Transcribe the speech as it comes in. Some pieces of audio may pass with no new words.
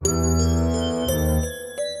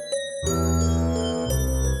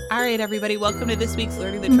right, everybody. Welcome to this week's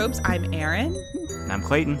Learning the Tropes. I'm Erin. And I'm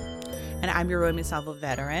Clayton. And I'm your romance novel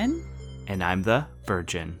veteran. And I'm the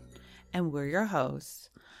virgin. And we're your hosts.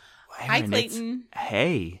 Erin, Hi, Clayton.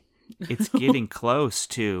 Hey, it's getting close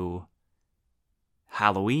to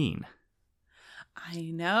Halloween. I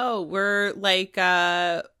know. We're like,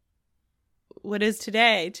 what is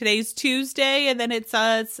today? Today's Tuesday, and then it's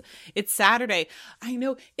Saturday. I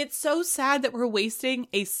know. It's so sad that we're wasting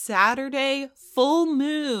a Saturday full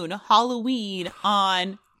moon Halloween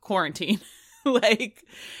on quarantine. Like,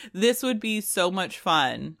 this would be so much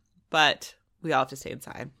fun, but we all have to stay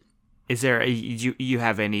inside. Is there you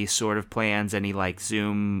have any sort of plans, any like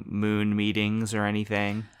Zoom moon meetings or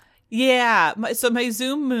anything? Yeah, so my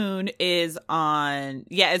Zoom moon is on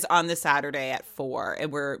this Saturday at 4,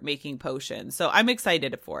 and we're making potions. So I'm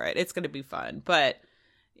excited for it. It's going to be fun, but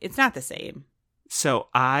it's not the same. So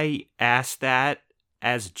I asked that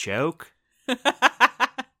as a joke,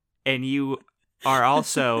 and you are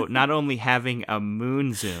also not only having a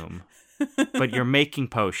moon Zoom, but you're making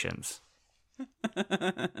potions.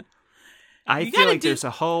 I feel like there's a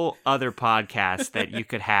whole other podcast that you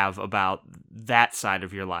could have about that side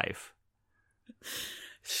of your life.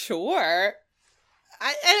 Sure.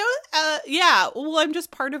 Yeah. Well, I'm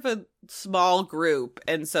just part of a small group,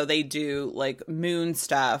 and so they do like moon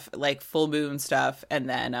stuff, like full moon stuff, and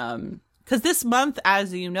then because this month,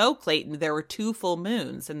 as you know, Clayton, there were 2 full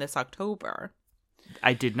moons in this October.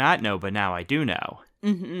 I did not know, but now I do know.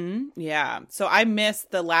 Mm-hmm. Yeah. So I missed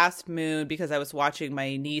the last moon because I was watching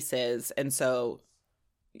my nieces, and so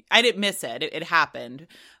I didn't miss it. It happened,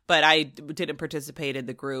 but I didn't participate in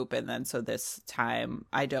the group, and then so this time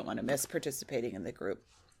I don't want to miss participating in the group.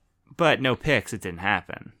 But no pics, it didn't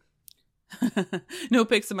happen. No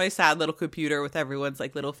pics of my sad little computer with everyone's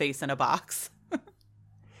like little face in a box.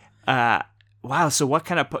 Wow. So what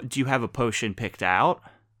kind of do you have a potion picked out?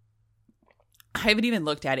 I haven't even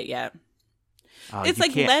looked at it yet. Oh, it's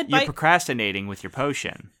like led by... You're procrastinating with your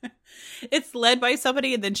potion. It's led by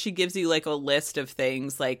somebody, and then she gives you like a list of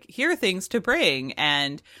things, like, here are things to bring.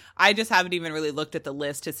 And I just haven't even really looked at the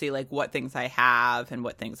list to see like what things I have and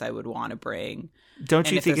what things I would want to bring.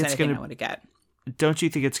 Don't you think it's going to get? Don't you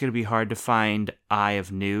think it's going to be hard to find Eye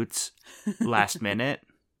of Newts last minute?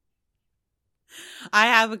 I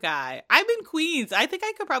have a guy. I'm in Queens. I think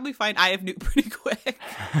I could probably find Eye of Newt pretty quick.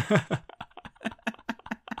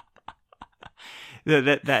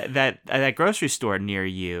 that grocery store near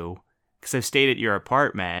you, because I've stayed at your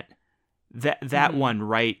apartment, that one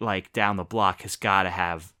right like down the block has got to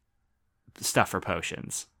have stuff for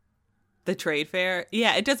potions. The trade fair?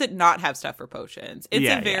 Yeah, it doesn't not have stuff for potions.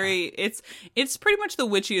 It's it's pretty much the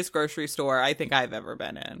witchiest grocery store I think I've ever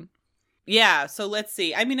been in. Yeah, so let's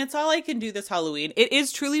see. I mean, it's all I can do this Halloween. It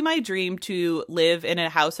is truly my dream to live in a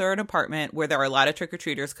house or an apartment where there are a lot of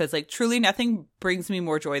trick-or-treaters, because like truly nothing brings me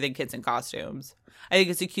more joy than kids in costumes. I think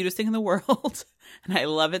it's the cutest thing in the world, and I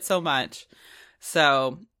love it so much.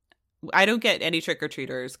 So I don't get any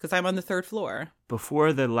trick-or-treaters because I'm on the 3rd floor.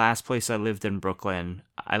 Before the last place I lived in Brooklyn,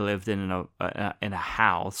 I lived in a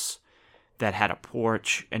house that had a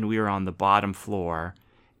porch, and we were on the bottom floor,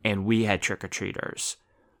 and we had trick-or-treaters.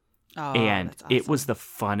 Oh, and that's awesome. It was the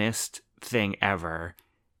funnest thing ever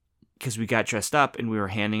because we got dressed up and we were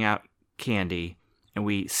handing out candy, and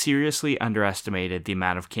we seriously underestimated the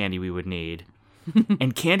amount of candy we would need.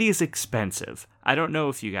 And candy is expensive. I don't know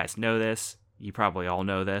if you guys know this. You probably all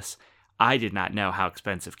know this. I did not know how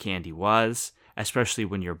expensive candy was, especially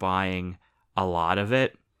when you're buying a lot of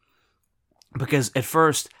it. Because at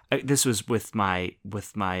first, this was with my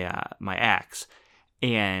ex,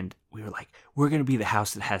 and we were like, we're going to be the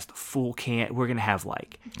house that has the full can. We're going to have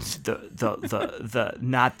like the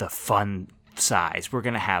not the fun size. We're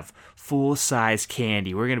going to have full size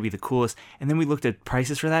candy. We're going to be the coolest. And then we looked at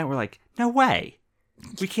prices for that, and we're like, no way.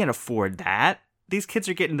 We can't afford that. These kids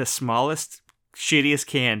are getting the smallest, shittiest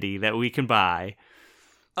candy that we can buy.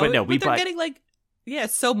 But no, they're getting like,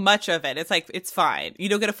 so much of it. It's like, it's fine. You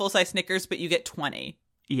don't get a full size Snickers, but you get 20.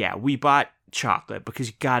 Yeah, we bought chocolate because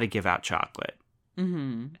you got to give out chocolate.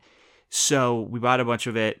 Mm-hmm. So we bought a bunch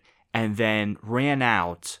of it and then ran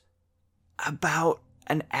out about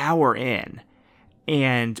an hour in.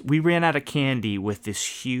 And we ran out of candy with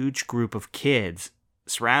this huge group of kids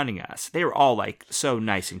surrounding us. They were all like so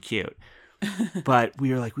nice and cute. But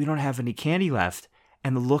we were like, we don't have any candy left.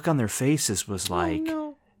 And the look on their faces was like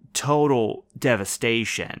total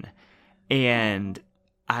devastation. And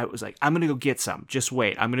I was like, I'm going to go get some. Just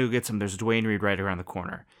wait. I'm going to go get some. There's a Duane Reade right around the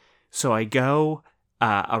corner. So I go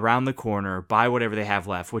around the corner, buy whatever they have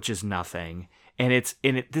left, which is nothing. And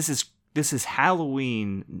this is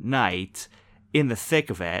Halloween night, in the thick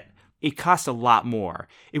of it. it cost a lot more.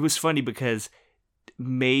 It was funny because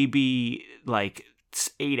maybe like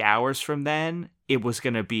 8 hours from then, it was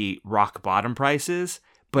going to be rock bottom prices.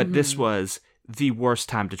 But this was the worst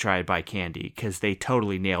time to try to buy candy because they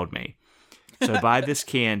totally nailed me. So I buy this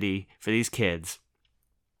candy for these kids,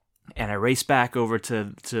 and I race back over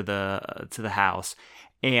to the house.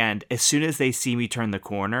 And as soon as they see me turn the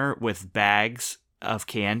corner with bags of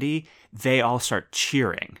candy, they all start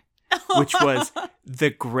cheering, which was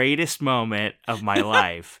the greatest moment of my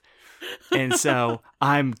life. And so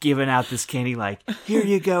I'm giving out this candy like, here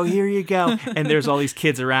you go, here you go. And there's all these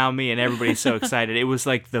kids around me and everybody's so excited. It was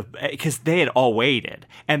like because they had all waited.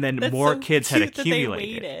 And then more kids had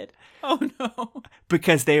accumulated. Oh no.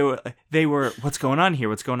 Because they were, what's going on here?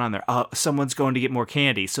 What's going on there? Oh, someone's going to get more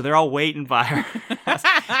candy. So they're all waiting by her house.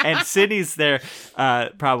 And Sydney's there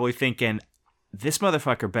probably thinking, this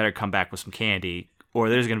motherfucker better come back with some candy or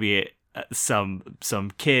there's going to be some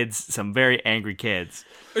kids, some very angry kids.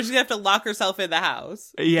 Or she's going to have to lock herself in the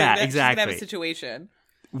house. Yeah, exactly. She's going to have a situation.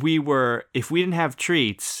 If we didn't have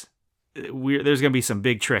treats, there's going to be some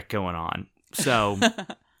big trick going on. So...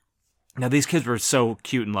 Now, these kids were so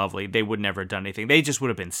cute and lovely. They would never have done anything. They just would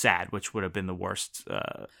have been sad, which would have been the worst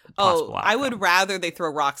possible outcome. I would rather they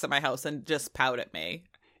throw rocks at my house and just pout at me.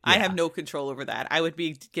 Yeah. I have no control over that. I would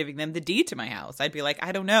be giving them the deed to my house. I'd be like,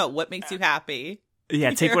 I don't know. What makes you happy?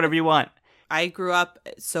 Yeah, take whatever you want. I grew up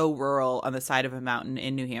so rural on the side of a mountain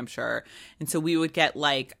in New Hampshire. And so we would get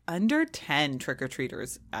like under 10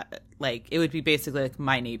 trick-or-treaters. Like it would be basically like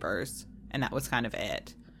my neighbors. And that was kind of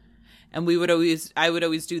it. And I would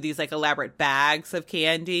always do these like elaborate bags of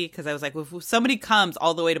candy because I was like, well, if somebody comes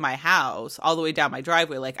all the way to my house, all the way down my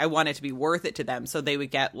driveway, like I want it to be worth it to them. So they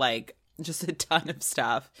would get like just a ton of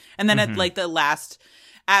stuff. And then at like the last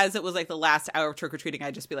hour of trick-or-treating,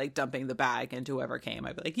 I'd just be like dumping the bag into whoever came.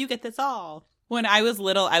 I'd be like, you get this all. When I was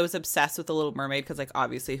little, I was obsessed with The Little Mermaid because like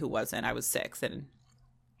obviously who wasn't? I was 6 and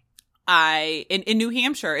in New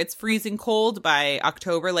Hampshire, it's freezing cold by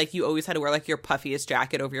October. Like you always had to wear like your puffiest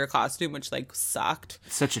jacket over your costume, which like sucked.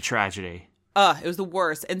 Such a tragedy. It was the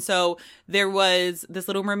worst. And so there was this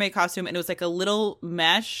Little Mermaid costume and it was like a little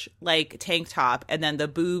mesh like tank top. And then the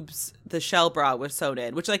boobs, the shell bra was sewn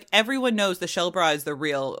in, which like everyone knows the shell bra is the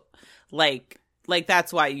real, like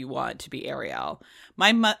that's why you want to be Ariel.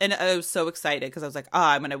 And I was so excited because I was like,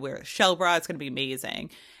 I'm going to wear a shell bra. It's going to be amazing.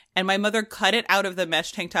 And my mother cut it out of the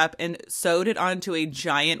mesh tank top and sewed it onto a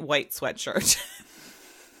giant white sweatshirt.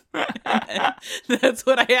 That's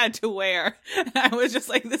what I had to wear. And I was just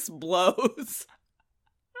like, this blows.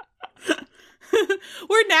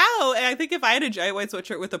 Where now, I think if I had a giant white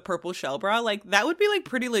sweatshirt with a purple shell bra, like that would be like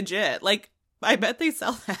pretty legit. Like, I bet they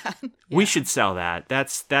sell that. We should sell that.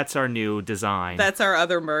 That's our new design. That's our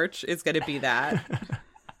other merch. Is going to be that.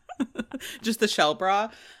 Just the shell bra.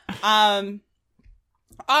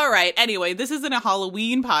 All right. Anyway, this isn't a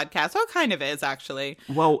Halloween podcast. Well, it kind of is, actually.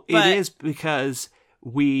 Well, it is because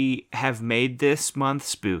we have made this month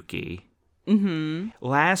spooky. Mm-hmm.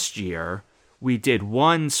 Last year, we did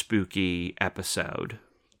one spooky episode,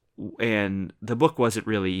 and the book wasn't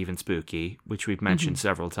really even spooky, which we've mentioned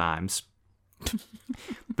several times.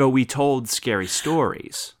 But we told scary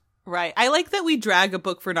stories. Right. I like that we drag a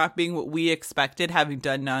book for not being what we expected, having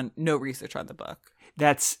done no research on the book.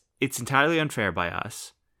 It's entirely unfair by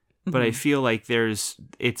us, but I feel like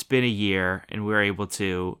it's been a year and we're able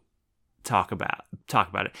to talk about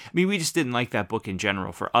it. I mean, we just didn't like that book in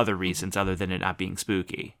general for other reasons other than it not being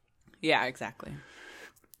spooky. Yeah, exactly.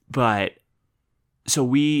 But so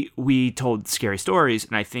we told scary stories,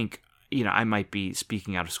 and I think, I might be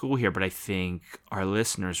speaking out of school here, but I think our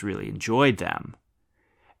listeners really enjoyed them,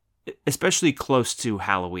 especially close to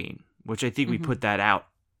Halloween, which I think we put that out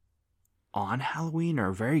on Halloween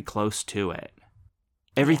or very close to it.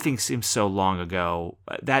 Everything seems so long ago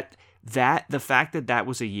that the fact that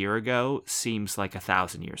was a year ago seems like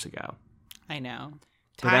 1,000 years ago. I know.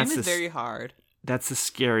 Time is very hard. That's the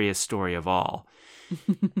scariest story of all.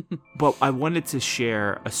 But I wanted to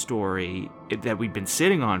share a story that we've been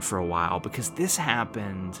sitting on for a while because this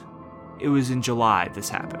happened. It was in July this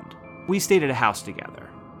happened. We stayed at a house together.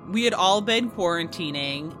 We had all been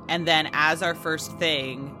quarantining, and then as our first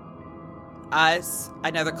thing, us,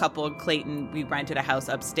 another couple in Clayton, we rented a house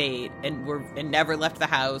upstate and never left the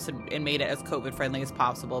house and made it as COVID friendly as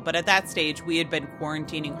possible. But at that stage, we had been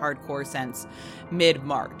quarantining hardcore since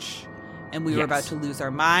mid-March. And we were about to lose our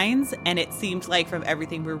minds. And it seemed like from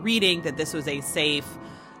everything we're reading that this was a safe,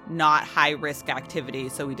 not high-risk activity.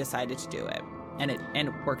 So we decided to do it. And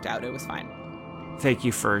it worked out. It was fine. Thank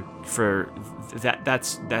you for that.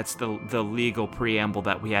 That's the legal preamble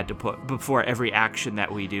that we had to put before every action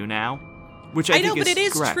that we do now. Which I know, but it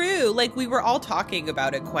is correct. true. Like, we were all talking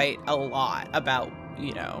about it quite a lot about,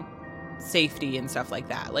 you know, safety and stuff like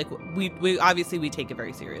that. Like, we obviously we take it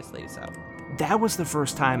very seriously. So that was the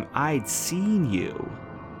first time I'd seen you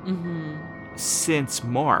since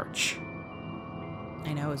March.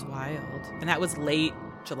 I know, it was wild, and that was late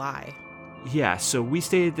July. Yeah, so we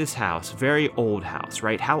stayed at this house, very old house,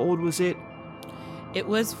 right? How old was it? It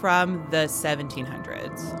was from the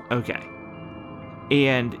 1700s. Okay.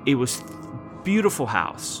 And it was beautiful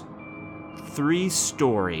house. 3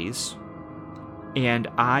 stories. And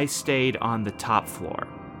I stayed on the top floor.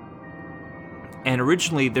 And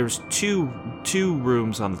originally there's two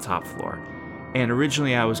rooms on the top floor. And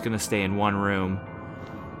originally I was going to stay in one room.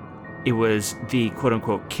 It was the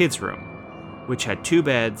quote-unquote kids room, which had 2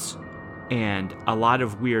 beds and a lot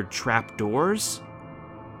of weird trap doors.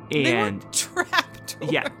 And they were trap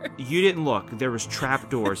doors. Yeah, you didn't look. There was trap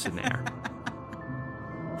doors in there.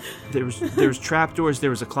 There was trap doors. There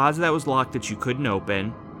was a closet that was locked that you couldn't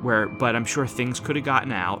open, but I'm sure things could have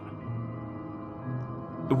gotten out.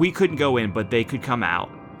 We couldn't go in, but they could come out.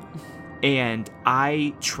 And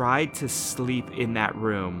I tried to sleep in that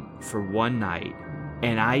room for one night,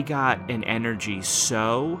 and I got an energy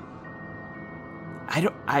so...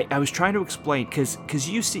 I was trying to explain, because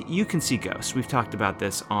you can see ghosts. We've talked about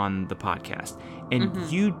this on the podcast. And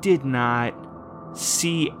you did not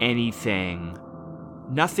see anything.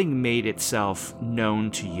 Nothing made itself known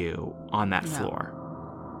to you on that floor.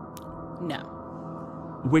 No.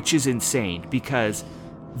 Which is insane, because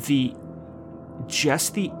the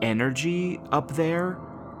energy up there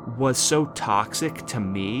was so toxic to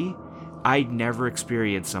me. I'd never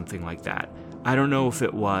experienced something like that. I don't know if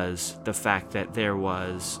it was the fact that it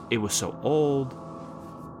was so old.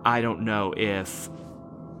 I don't know if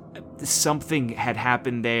something had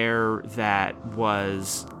happened there that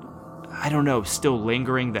was, I don't know, still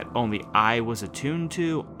lingering that only I was attuned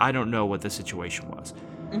to. I don't know what the situation was.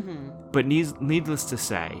 But needless to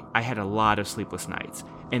say, I had a lot of sleepless nights.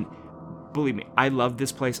 And believe me, I loved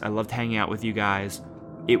this place. I loved hanging out with you guys.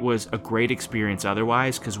 It was a great experience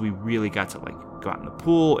otherwise, because we really got to go out in the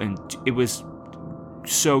pool, and it was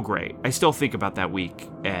so great. I still think about that week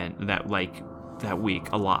and that week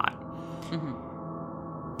a lot.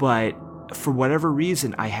 But for whatever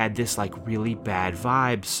reason, I had this really bad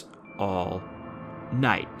vibes all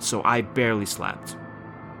night, so I barely slept.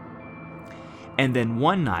 And then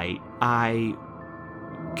one night, I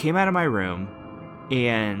came out of my room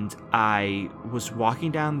and I was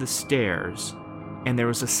walking down the stairs, and there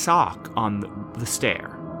was a sock on the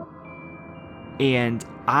stair. And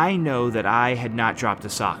I know that I had not dropped a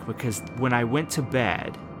sock, because when I went to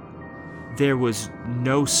bed, there was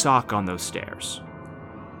no sock on those stairs.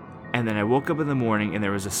 And then I woke up in the morning and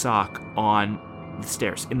there was a sock on the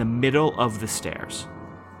stairs, in the middle of the stairs.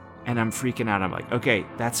 And I'm freaking out. I'm like, okay,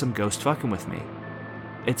 that's some ghost fucking with me.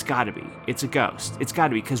 It's gotta be. It's a ghost. It's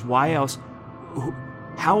gotta be, because why else?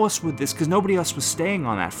 How else would this? Because nobody else was staying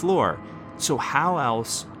on that floor. So how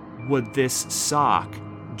else would this sock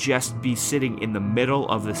just be sitting in the middle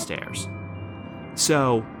of the stairs?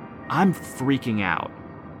 So I'm freaking out.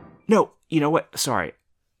 No, you know what? Sorry.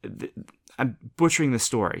 I'm butchering the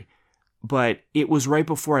story. But it was right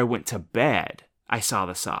before I went to bed I saw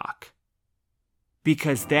the sock.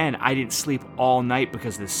 Because then I didn't sleep all night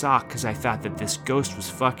because of the sock, because I thought that this ghost was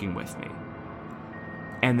fucking with me.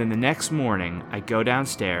 And then the next morning, I go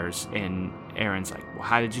downstairs, and Erin's like, well,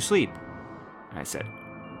 how did you sleep? And I said,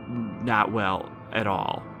 not well at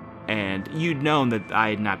all. And you'd known that I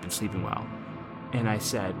had not been sleeping well. And I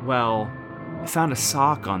said, well, I found a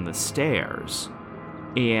sock on the stairs,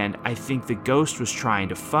 and I think the ghost was trying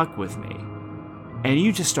to fuck with me. And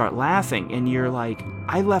you just start laughing, and you're like,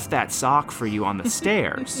 I left that sock for you on the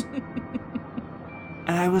stairs.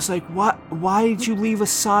 And I was like, what? Why did you leave a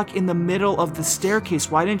sock in the middle of the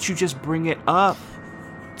staircase? Why didn't you just bring it up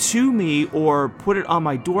to me, or put it on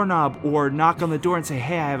my doorknob, or knock on the door and say,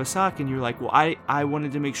 hey, I have a sock? And you're like, well, I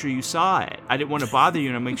wanted to make sure you saw it. I didn't want to bother you,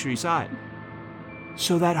 and I'll make sure you saw it.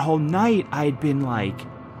 So that whole night, I'd been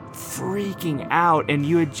freaking out, and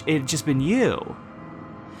it had just been you.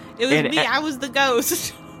 It was me. I was the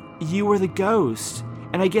ghost. You were the ghost.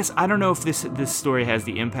 And I guess, I don't know if this story has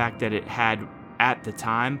the impact that it had at the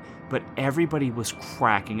time, but everybody was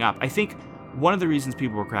cracking up. I think one of the reasons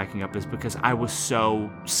people were cracking up is because I was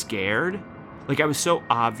so scared. I was so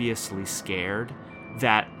obviously scared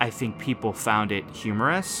that I think people found it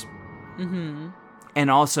humorous.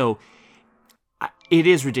 And also, it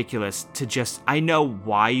is ridiculous to just, I know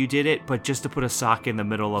why you did it, but just to put a sock in the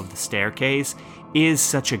middle of the staircase is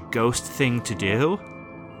such a ghost thing to do.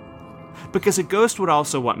 Because a ghost would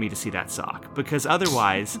also want me to see that sock. Because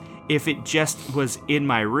otherwise, if it just was in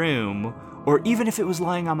my room, or even if it was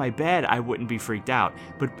lying on my bed, I wouldn't be freaked out.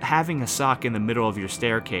 But having a sock in the middle of your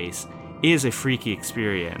staircase is a freaky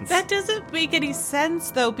experience. That doesn't make any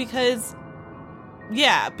sense, though, because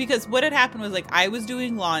what had happened was, like, I was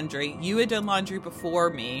doing laundry. You had done laundry before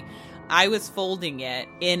me. I was folding it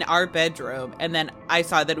in our bedroom, and then I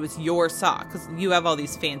saw that it was your sock, because you have all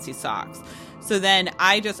these fancy socks. So then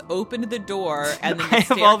I just opened the door, and then I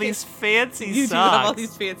have all these fancy socks. You do have all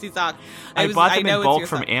these fancy socks. I bought them in bulk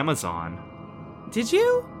from Amazon. Did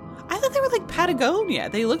you? I thought they were like Patagonia.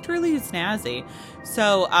 They looked really snazzy.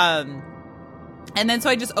 So, and then so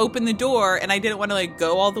I just opened the door, and I didn't want to like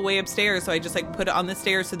go all the way upstairs, so I just like put it on the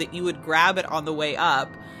stairs so that you would grab it on the way up.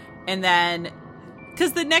 And then,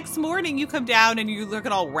 because the next morning you come down and you look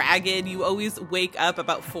all ragged, you always wake up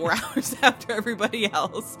about 4 hours after everybody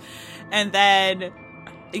else. And then,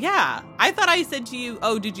 yeah, I thought I said to you,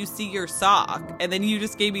 oh, did you see your sock? And then you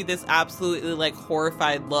just gave me this absolutely like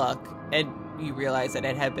horrified look, and you realize that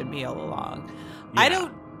it had been me all along. Yeah.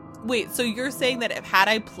 Wait, so you're saying that if had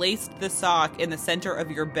I placed the sock in the center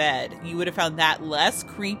of your bed, you would have found that less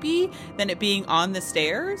creepy than it being on the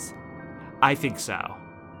stairs? I think so.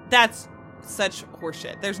 That's such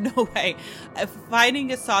horseshit. There's no way.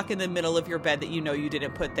 Finding a sock in the middle of your bed that you know you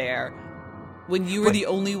didn't put there when you were the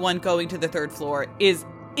only one going to the third floor is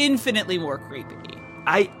infinitely more creepy.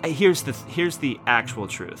 Here's the actual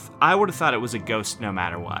truth. I would have thought it was a ghost no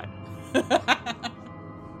matter what.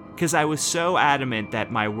 Because I was so adamant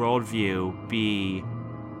that my worldview be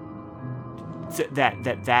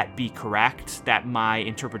that be correct, that my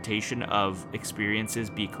interpretation of experiences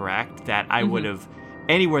be correct, that I would have,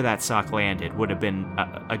 anywhere that sock landed would have been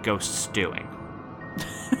a ghost stewing.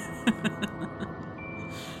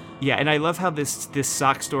 Yeah, and I love how this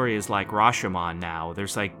sock story is like Rashomon now.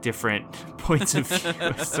 There's like different points of view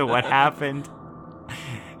as to what happened.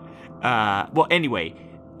 Well, anyway,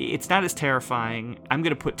 it's not as terrifying. I'm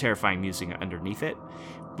going to put terrifying music underneath it,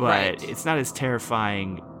 but It's not as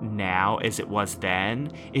terrifying now as it was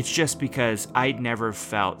then. It's just because I'd never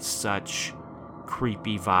felt such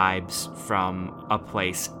creepy vibes from a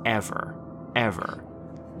place ever.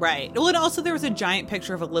 Right. Well, and also there was a giant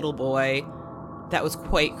picture of a little boy that was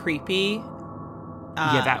quite creepy.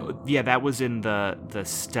 That was in the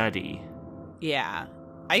study. Yeah.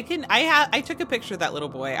 I took a picture of that little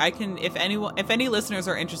boy. I can, if any listeners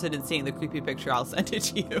are interested in seeing the creepy picture, I'll send it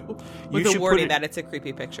to you with the warning that it's a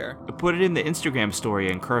creepy picture. Put it in the Instagram story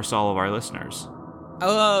and curse all of our listeners.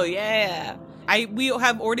 Oh yeah. We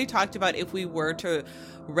have already talked about if we were to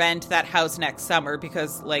rent that house next summer,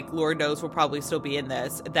 because like Lord knows we'll probably still be in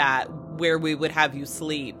this, that where we would have you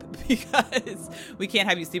sleep, because we can't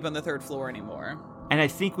have you sleep on the third floor anymore. And I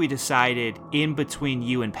think we decided in between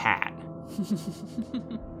you and Pat.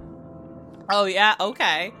 Oh yeah,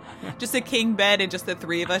 okay. Just a king bed and just the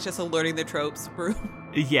three of us, just a learning the tropes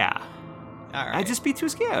room. Yeah. All right. I'd just be too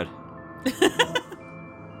scared.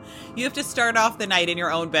 You have to start off the night in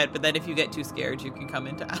your own bed, but then if you get too scared, you can come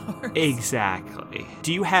into ours. Exactly.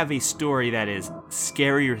 Do you have a story that is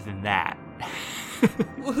scarier than that?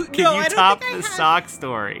 Can you top the sock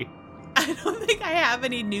story? I don't think I have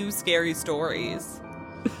any new scary stories.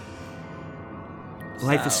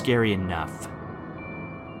 Life is scary enough.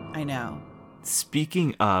 I know.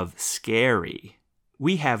 Speaking of scary,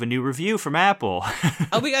 we have a new review from Apple.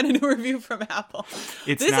 Oh, we got a new review from Apple.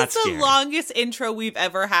 This is the longest intro we've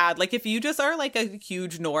ever had. Like, if you just are like a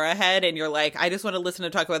huge Nora head and you're like, I just want to listen to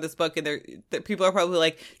talk about this book, and people are probably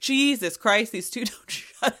like, Jesus Christ, these two don't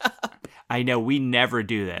shut up. I know, we never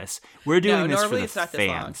do this. We're doing this for the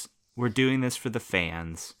fans. We're doing this for the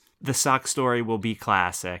fans. The sock story will be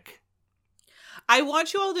classic. I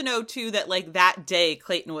want you all to know, too, that, like, that day,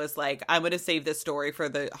 Clayton was like, I'm going to save this story for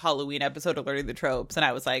the Halloween episode of Learning the Tropes. And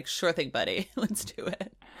I was like, sure thing, buddy. Let's do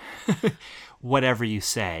it. Whatever you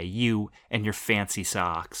say, you and your fancy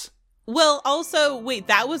socks. Well, also, wait,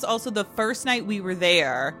 that was also the first night we were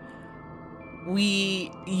there.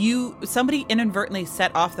 Somebody inadvertently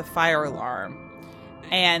set off the fire alarm.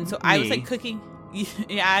 And so I was, like, cooking.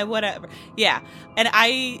 Yeah, whatever. Yeah. And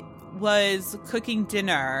I was cooking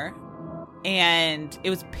dinner. And it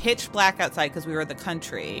was pitch black outside because we were in the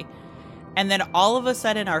country. And then all of a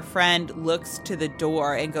sudden, our friend looks to the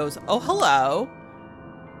door and goes, oh, hello,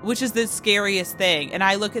 which is the scariest thing. And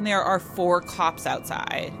I look, and there are 4 cops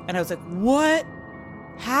outside. And I was like, what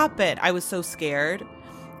happened? I was so scared.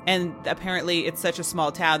 And apparently it's such a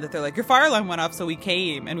small town that they're like, your fire alarm went off, so we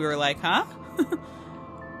came. And we were like, huh?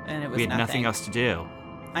 And it was we had nothing else to do.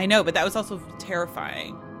 I know, but that was also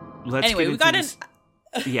terrifying. Anyway, we got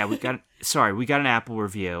an Apple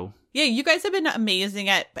review. Yeah, you guys have been amazing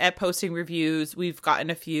at posting reviews. We've gotten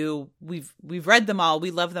a few. We've read them all.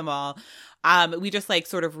 We love them all. We just like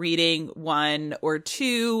sort of reading one or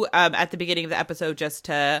two at the beginning of the episode just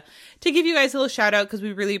to give you guys a little shout out because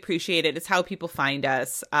we really appreciate it. It's how people find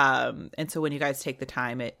us. And so when you guys take the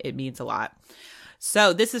time, it means a lot.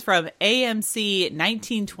 So this is from AMC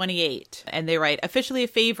 1928, and they write, officially a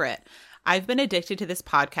favorite. I've been addicted to this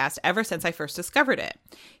podcast ever since I first discovered it.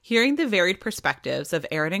 Hearing the varied perspectives of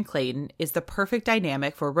Aaron and Clayton is the perfect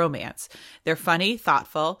dynamic for romance. They're funny,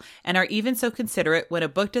 thoughtful, and are even so considerate when a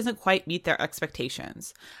book doesn't quite meet their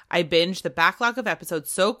expectations. I binged the backlog of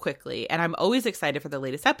episodes so quickly, and I'm always excited for the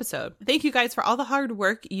latest episode. Thank you guys for all the hard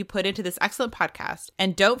work you put into this excellent podcast.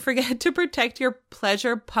 And don't forget to protect your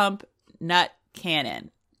pleasure pump nut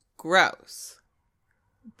cannon. Gross.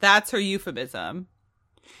 That's her euphemism.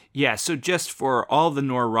 Yeah, so just for all the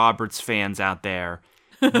Nora Roberts fans out there,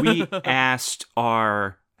 we asked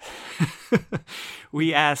our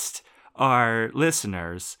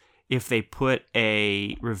listeners if they put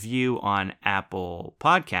a review on Apple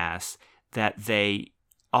Podcasts that they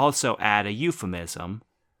also add a euphemism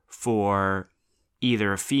for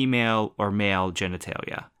either a female or male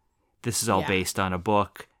genitalia. This is all based on a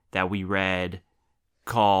book that we read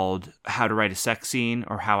called How to Write a Sex Scene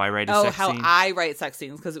or How I Write a Sex Scene. Oh, How I Write Sex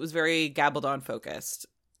Scenes, because it was very Gabaldon focused.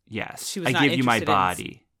 Yes. She was I Give You My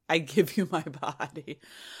Body. I Give You My Body.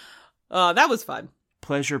 Oh, that was fun.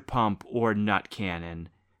 Pleasure Pump or Nut Cannon.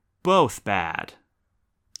 Both bad.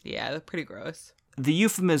 Yeah, they're pretty gross. The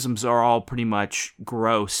euphemisms are all pretty much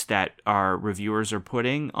gross that our reviewers are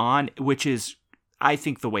putting on, which is, I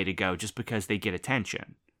think, the way to go, just because they get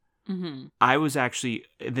attention. Mm-hmm. I was actually,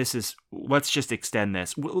 let's just extend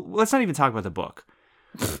this. Let's not even talk about the book.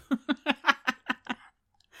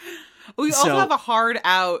 We also have a hard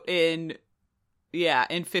out in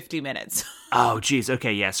 50 minutes. Oh, geez.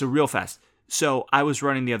 Okay, yeah. So real fast. So I was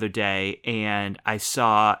running the other day and I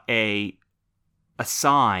saw a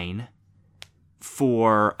sign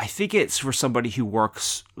for, I think it's for somebody who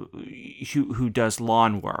works, who does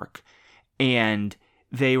lawn work. And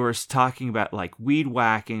they were talking about like weed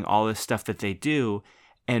whacking, all this stuff that they do.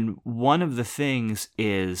 And one of the things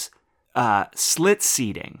is slit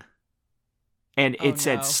seating. And it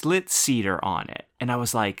said slit seater on it. And I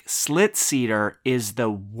was like, slit seater is the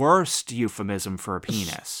worst euphemism for a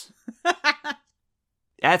penis.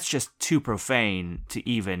 That's just too profane to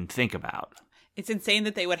even think about. It's insane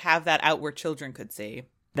that they would have that out where children could see.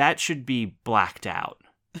 That should be blacked out.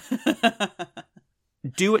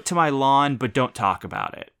 Do it to my lawn, but don't talk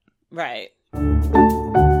about it. Right.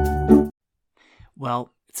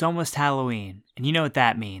 Well, it's almost Halloween, and you know what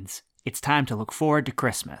that means. It's time to look forward to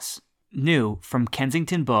Christmas. New from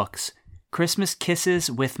Kensington Books, Christmas Kisses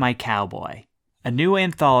with My Cowboy. A new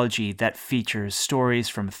anthology that features stories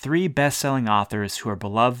from 3 best-selling authors who are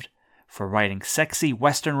beloved for writing sexy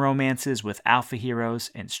Western romances with alpha heroes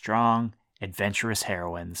and strong, adventurous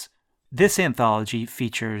heroines. This anthology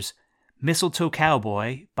features Mistletoe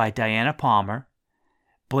Cowboy by Diana Palmer,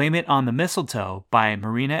 Blame It on the Mistletoe by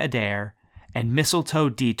Marina Adair, and Mistletoe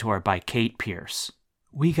Detour by Kate Pierce.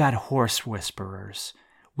 We got horse whisperers.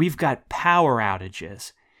 We've got power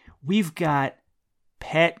outages. We've got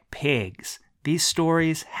pet pigs. These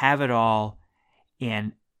stories have it all.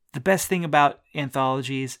 And the best thing about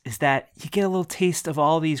anthologies is that you get a little taste of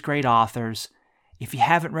all these great authors. If you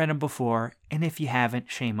haven't read them before, and if you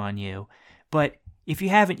haven't, shame on you. But if you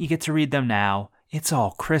haven't, you get to read them now. It's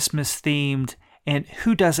all Christmas themed, and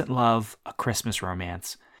who doesn't love a Christmas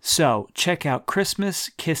romance? So check out Christmas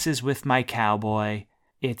Kisses with My Cowboy.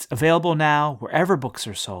 It's available now wherever books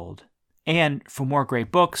are sold. And for more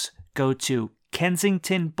great books, go to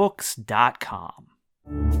kensingtonbooks.com.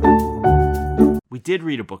 We did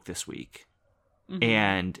read a book this week,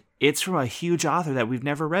 and it's from a huge author that we've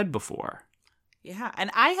never read before. Yeah, and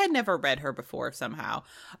I had never read her before somehow.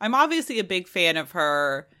 I'm obviously a big fan of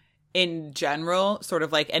her in general, sort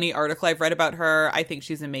of like any article I've read about her. I think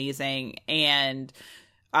she's amazing. And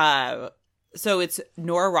so it's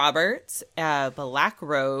Nora Roberts. Black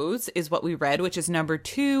Rose is what we read, which is number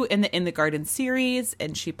 2 in the In the Garden series,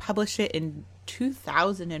 and she published it in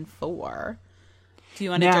 2004. Do you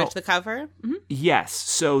want to judge the cover? Mm-hmm. Yes.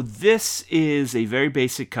 So this is a very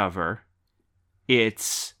basic cover.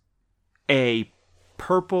 It's a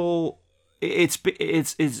purple. It's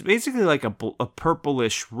basically like a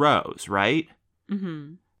purplish rose, right?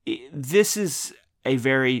 Mm-hmm. This is a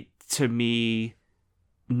very, to me,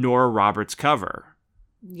 Nora Roberts cover.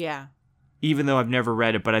 Yeah. Even though I've never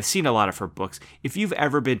read it, but I've seen a lot of her books. If you've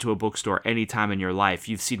ever been to a bookstore any time in your life,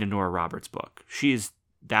 you've seen a Nora Roberts book. She's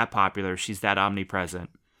that popular. She's that omnipresent.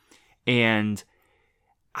 And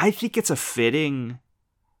I think it's a fitting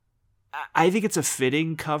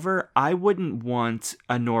cover. I wouldn't want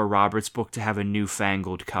a Nora Roberts book to have a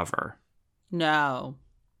newfangled cover. No.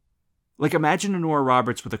 Like, imagine a Nora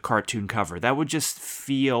Roberts with a cartoon cover. That would just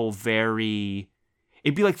feel very...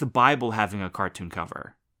 It'd be like the Bible having a cartoon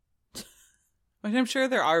cover. Which I'm sure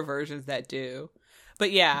there are versions that do.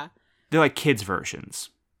 But yeah. They're like kids' versions.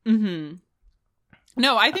 Mm-hmm.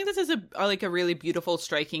 No, I think this is a really beautiful,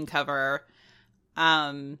 striking cover.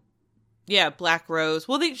 Yeah, Black Rose.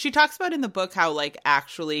 Well, she talks about in the book how, like,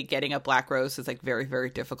 actually getting a Black Rose is, like, very, very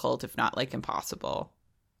difficult, if not, like, impossible.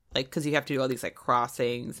 Like, because you have to do all these, like,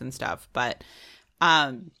 crossings and stuff. But,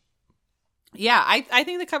 yeah, I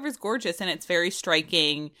think the cover's gorgeous, and it's very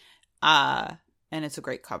striking, and it's a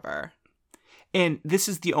great cover. And this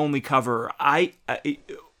is the only cover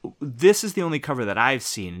this is the only cover that I've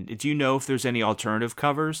seen. Do you know if there's any alternative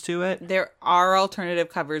covers to it? There are alternative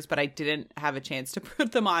covers, but I didn't have a chance to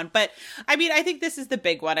put them on. But, I mean, I think this is the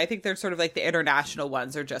big one. I think they're sort of like the international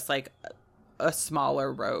ones are just like a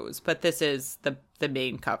smaller rose. But this is the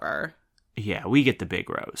main cover. Yeah, we get the big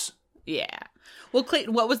rose. Yeah. Well,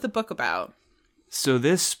 Clayton, what was the book about? So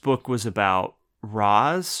this book was about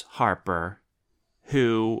Roz Harper,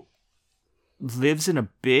 who lives in a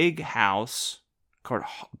big house called,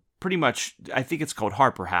 pretty much, I think it's called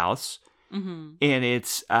Harper House. Mm-hmm. And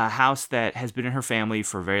it's a house that has been in her family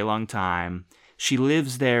for a very long time. She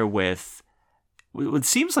lives there with what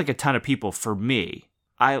seems like a ton of people for me.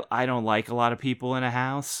 I don't like a lot of people in a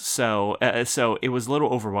house, so it was a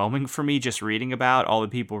little overwhelming for me just reading about all the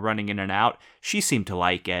people running in and out. She seemed to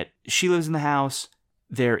like it. She lives in the house.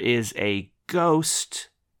 There is a ghost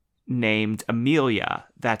named Amelia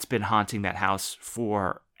that's been haunting that house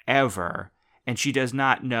forever, and she does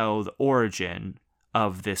not know the origin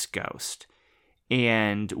of this ghost.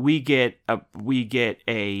 And we get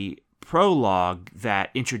a prologue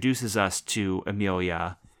that introduces us to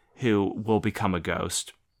Amelia, who will become a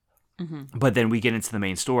ghost. Mm-hmm. But then we get into the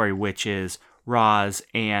main story, which is Roz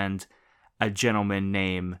and a gentleman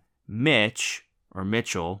named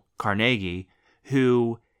Mitchell Carnegie,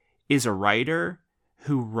 who is a writer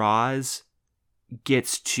who Roz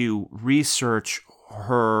gets to research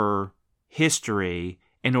her history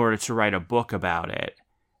in order to write a book about it,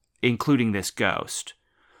 including this ghost.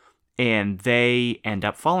 And they end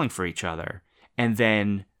up falling for each other. And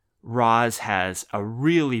then Roz has a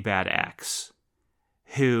really bad ex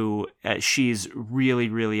who she's really,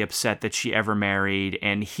 really upset that she ever married.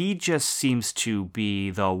 And he just seems to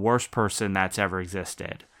be the worst person that's ever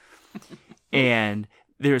existed. And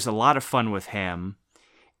there's a lot of fun with him.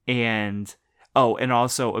 And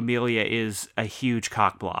also Amelia is a huge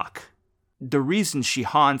cockblock. The reason she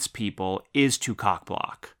haunts people is to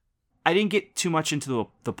cockblock. I didn't get too much into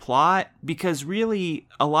the plot because really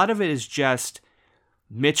a lot of it is just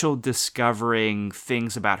Mitchell discovering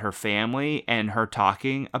things about her family and her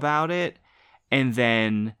talking about it, and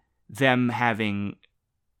then them having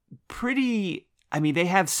they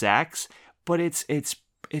have sex, but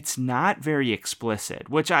it's not very explicit,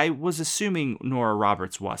 which I was assuming Nora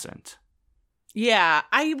Roberts wasn't. Yeah,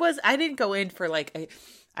 I didn't go in for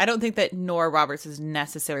I don't think that Nora Roberts is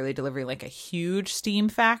necessarily delivering like a huge steam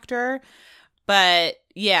factor, but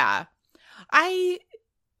yeah.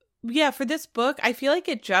 For this book, I feel like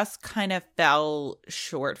it just kind of fell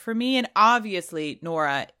short for me. And obviously,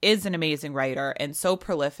 Nora is an amazing writer and so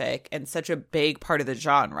prolific and such a big part of the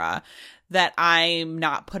genre that I'm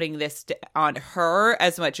not putting this on her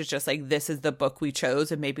as much as just like, this is the book we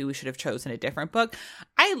chose and maybe we should have chosen a different book.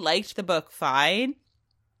 I liked the book fine.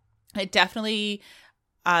 It definitely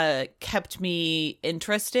kept me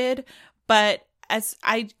interested, but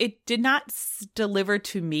it did not deliver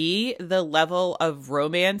to me the level of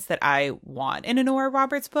romance that I want in a Nora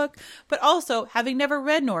Roberts book. But also, having never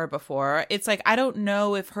read Nora before, it's like, I don't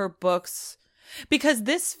know if her books, because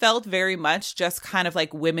this felt very much just kind of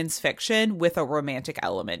like women's fiction with a romantic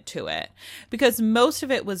element to it. Because most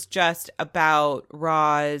of it was just about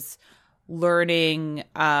Roz learning,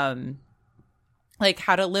 like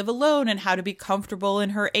how to live alone and how to be comfortable in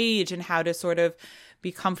her age and how to sort of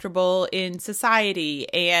be comfortable in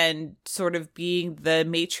society and sort of being the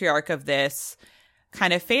matriarch of this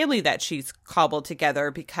kind of family that she's cobbled together,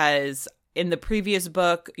 because in the previous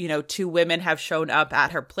book, two women have shown up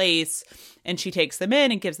at her place and she takes them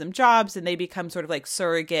in and gives them jobs and they become sort of like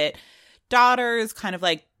surrogate daughters, kind of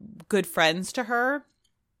like good friends to her.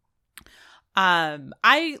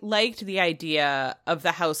 I liked the idea of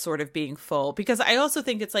the house sort of being full, because I also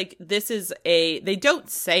think it's like, they don't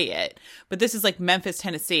say it, but this is like Memphis,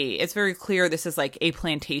 Tennessee. It's very clear this is like a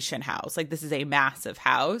plantation house. Like, this is a massive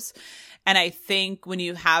house. And I think when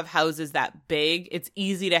you have houses that big, it's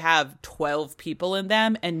easy to have 12 people in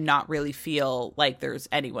them and not really feel like there's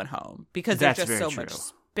anyone home because there's just so much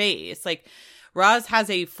space. Like Roz has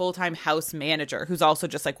a full-time house manager who's also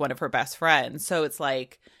just like one of her best friends. So it's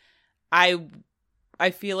like, I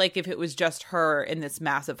feel like if it was just her in this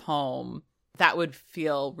massive home, that would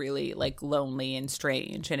feel really like lonely and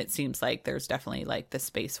strange. And it seems like there's definitely like the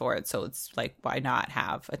space for it. So it's like, why not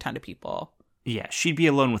have a ton of people? Yeah, she'd be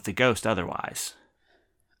alone with the ghost otherwise.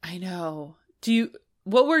 I know.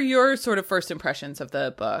 What were your sort of first impressions of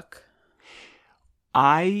the book?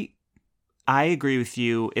 I agree with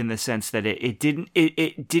you in the sense that it didn't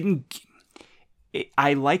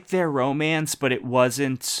I liked their romance, but it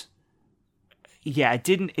wasn't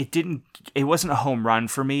it wasn't a home run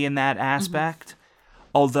for me in that aspect.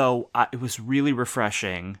 Although it was really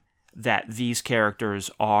refreshing that these characters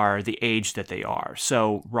are the age that they are.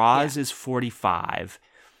 So Roz is 45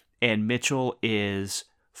 and Mitchell is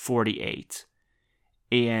 48.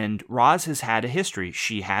 And Roz has had a history.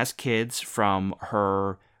 She has kids from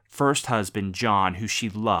her first husband, John, who she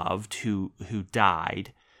loved, who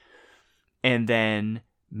died. And then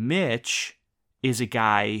Mitch is a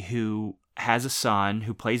guy who has a son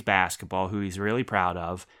who plays basketball, who he's really proud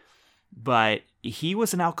of, but he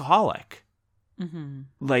was an alcoholic. Mm-hmm.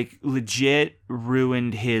 Like, legit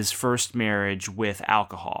ruined his first marriage with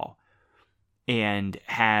alcohol and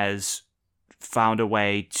has found a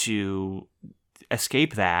way to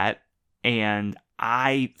escape that. And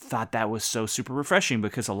I thought that was so super refreshing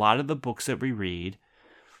because a lot of the books that we read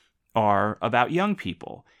are about young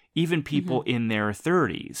people, even people in their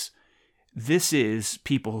 30s. This is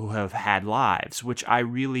people who have had lives, which I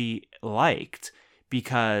really liked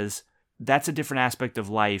because that's a different aspect of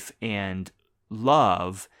life and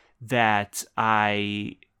love that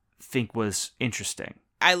I think was interesting.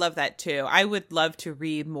 I love that too. I would love to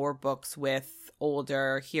read more books with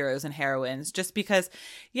older heroes and heroines just because,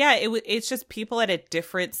 it's just people at a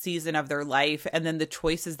different season of their life, and then the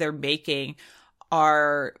choices they're making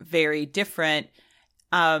are very different.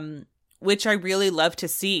 Which I really love to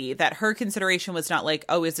see, that her consideration was not like,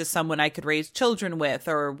 oh, is this someone I could raise children with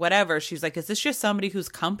or whatever? She's like, is this just somebody whose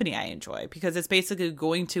company I enjoy? Because it's basically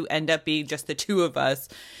going to end up being just the two of us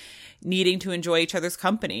needing to enjoy each other's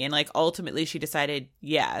company. And like, ultimately she decided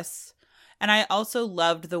yes. And I also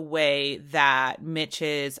loved the way that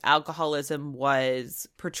Mitch's alcoholism was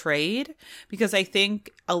portrayed, because I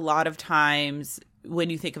think a lot of times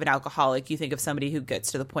when you think of an alcoholic, you think of somebody who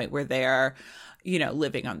gets to the point where they're,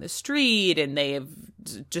 living on the street and they have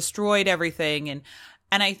destroyed everything. And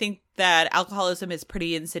I think that alcoholism is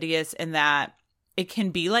pretty insidious in that it can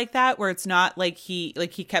be like that, where it's not like he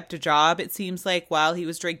kept a job, it seems like, while he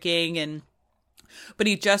was drinking, but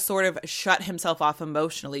he just sort of shut himself off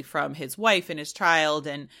emotionally from his wife and his child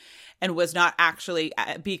and was not actually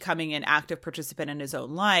becoming an active participant in his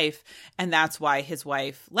own life. And that's why his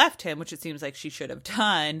wife left him, which it seems like she should have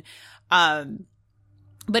done.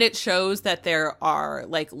 But it shows that there are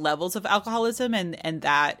like levels of alcoholism and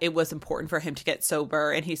that it was important for him to get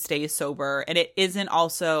sober, and he stays sober. And it isn't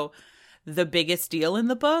also the biggest deal in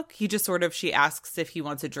the book. He just sort of, she asks if he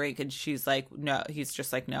wants a drink and she's like, no, he's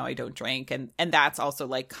just like, no, I don't drink. And that's also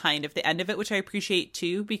like kind of the end of it, which I appreciate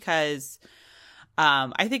too, because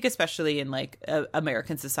I think especially in like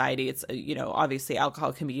American society, it's, obviously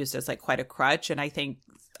alcohol can be used as like quite a crutch. And I think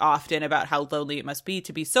often about how lonely it must be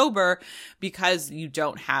to be sober because you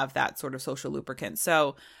don't have that sort of social lubricant.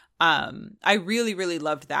 So I really, really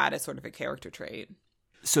loved that as sort of a character trait.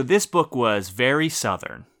 So this book was very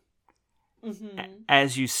Southern. Mm-hmm.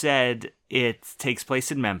 As you said, it takes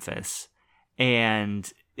place in Memphis,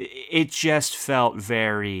 and it just felt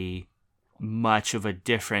very much of a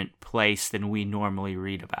different place than we normally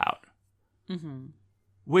read about. Mm-hmm.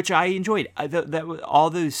 Which I enjoyed. All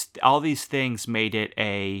these things made it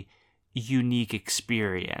a unique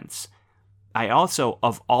experience. I also,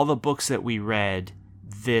 of all the books that we read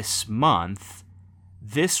this month,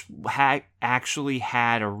 this actually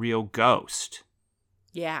had a real ghost.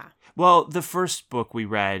 Yeah. Well, the first book we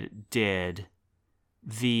read did.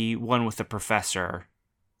 The one with the professor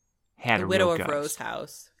had a real ghost. The Widow of Rose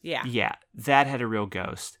House. Yeah. Yeah, that had a real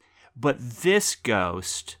ghost. But this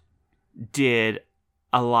ghost did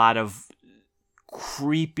a lot of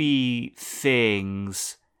creepy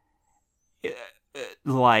things,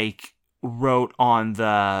 like wrote on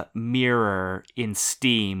the mirror in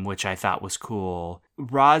steam, which I thought was cool.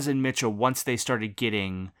 Roz and Mitchell, once they started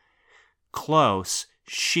getting close,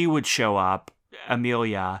 she would show up,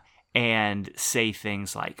 Amelia, and say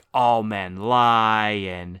things like, all men lie,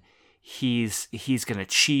 and he's gonna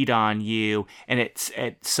cheat on you. And it's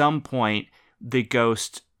at some point, the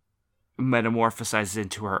ghost metamorphosizes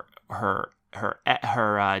into her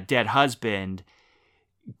dead husband,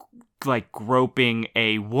 like groping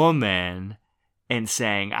a woman and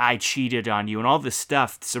saying, "I cheated on you," and all this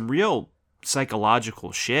stuff. Some real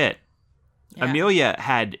psychological shit. Yeah. Amelia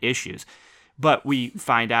had issues, but we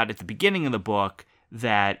find out at the beginning of the book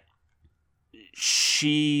that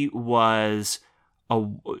she was a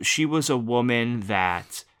woman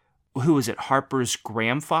that, who was it? Harper's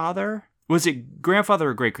grandfather? Was it grandfather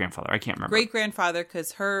or great-grandfather? I can't remember. Great-grandfather,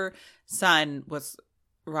 because her son was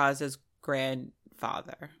Roz's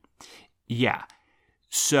grandfather. Yeah.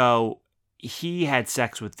 So he had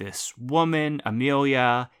sex with this woman,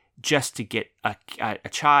 Amelia, just to get a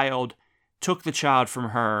child, took the child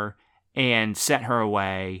from her and sent her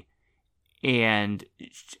away. Or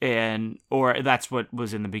that's what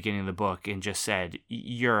was in the beginning of the book, and just said,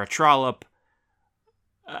 "You're a trollop."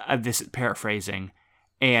 This is paraphrasing.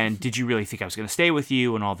 And did you really think I was going to stay with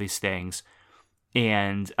you, and all these things?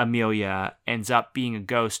 And Amelia ends up being a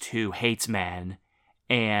ghost who hates men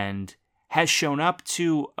and has shown up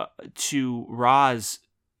to Roz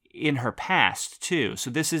in her past too. So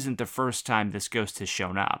this isn't the first time this ghost has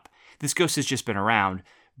shown up. This ghost has just been around,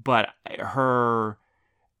 but her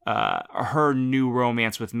new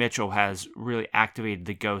romance with Mitchell has really activated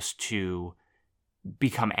the ghost to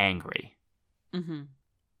become angry. Mm-hmm.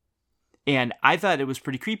 And I thought it was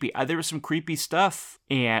pretty creepy. There was some creepy stuff,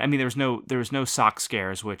 and I mean, there was no sock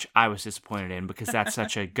scares, which I was disappointed in, because that's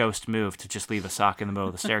such a ghost move to just leave a sock in the middle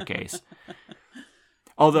of the staircase.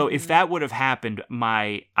 Although, if that would have happened,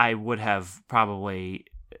 I would have probably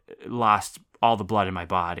lost all the blood in my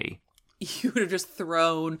body. You would have just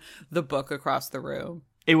thrown the book across the room.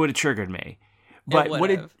 It would have triggered me. But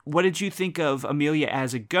what did you think of Amelia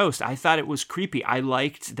as a ghost? I thought it was creepy. I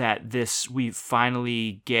liked that we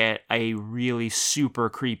finally get a really super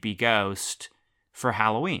creepy ghost for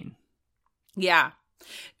Halloween. Yeah.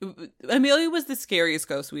 Amelia was the scariest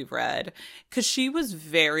ghost we've read, because she was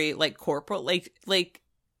very like corporal,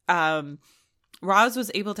 Roz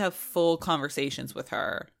was able to have full conversations with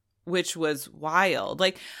her, which was wild.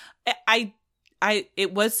 Like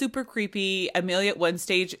it was super creepy. Amelia at one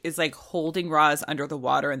stage is like holding Roz under the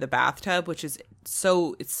water in the bathtub, which is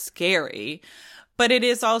it's scary. But it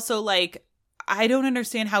is also like, I don't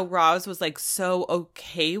understand how Roz was like so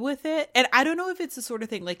okay with it. And I don't know if it's the sort of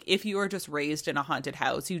thing, like if you are just raised in a haunted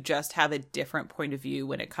house, you just have a different point of view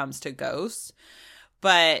when it comes to ghosts.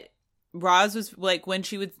 But Roz was like, when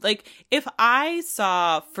she would, like, if I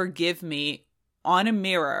saw "Forgive Me" on a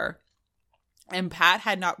mirror and Pat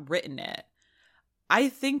had not written it, I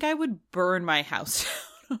think I would burn my house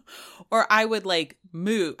down. Or I would like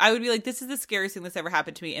move. I would be like, this is the scariest thing that's ever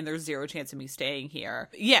happened to me, and there's zero chance of me staying here.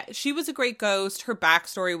 Yeah, she was a great ghost. Her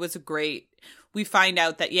backstory was great. We find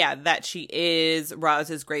out that, that she is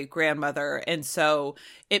Roz's great grandmother. And so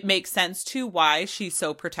it makes sense too why she's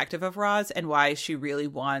so protective of Roz and why she really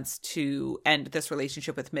wants to end this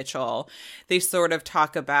relationship with Mitchell. They sort of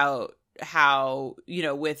talk about how,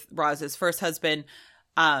 with Roz's first husband,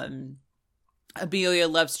 Amelia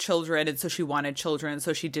loves children, and so she wanted children,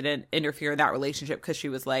 so she didn't interfere in that relationship, because she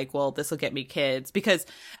was like, well, this will get me kids. Because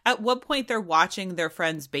at one point they're watching their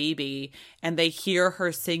friend's baby and they hear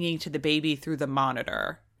her singing to the baby through the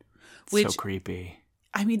monitor. Which, so creepy.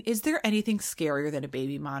 I mean, is there anything scarier than a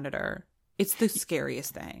baby monitor? It's the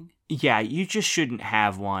scariest thing. Yeah, you just shouldn't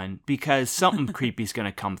have one, because something creepy is going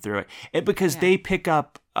to come through it. Because they pick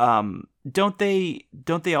up, don't they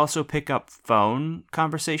also pick up phone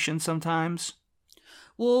conversations sometimes?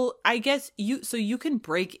 Well, I guess you can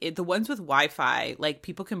break it. The ones with Wi-Fi, like,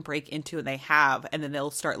 people can break into, and they have, and then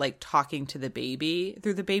they'll start like talking to the baby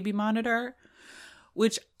through the baby monitor,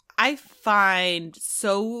 which I find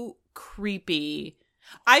so creepy.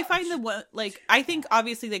 I find the one, like, I think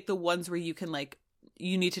obviously like the ones where you can like,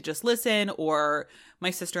 you need to just listen, or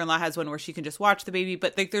my sister-in-law has one where she can just watch the baby,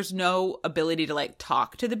 but like there's no ability to like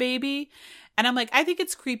talk to the baby. And I'm like, I think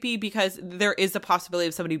it's creepy because there is the possibility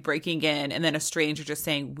of somebody breaking in and then a stranger just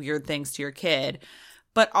saying weird things to your kid.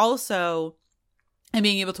 But also, and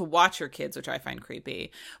being able to watch your kids, which I find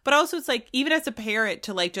creepy. But also it's like, even as a parent,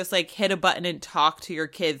 to like just like hit a button and talk to your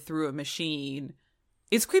kid through a machine,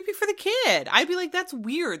 it's creepy for the kid. I'd be like, that's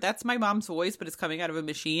weird. That's my mom's voice, but it's coming out of a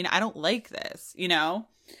machine. I don't like this, Yeah,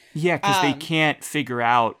 because they can't figure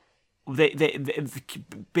out,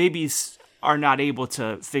 babies are not able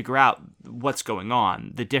to figure out what's going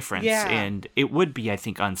on, the difference. Yeah. And it would be, I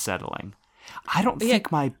think, unsettling. I don't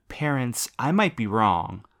think my parents, I might be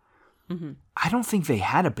wrong. Mm-hmm. I don't think they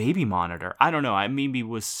had a baby monitor. I don't know. I maybe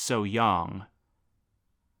was so young.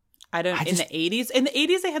 In the 80s? In the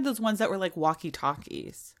 80s, they had those ones that were like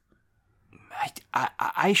walkie-talkies.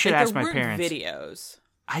 I should ask my weren't parents. Videos.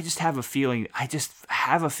 I just have a feeling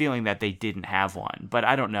that they didn't have one, but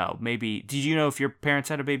I don't know. Maybe, did you know if your parents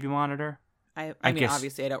had a baby monitor? I mean, guess,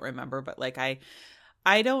 obviously I don't remember, but like I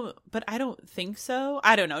don't think so.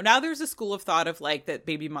 I don't know. Now there's a school of thought of like that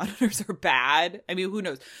baby monitors are bad. I mean, who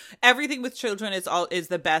knows? Everything with children is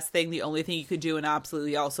the best thing, the only thing you could do, and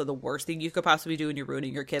absolutely also the worst thing you could possibly do, and you're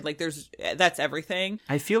ruining your kid. Like that's everything.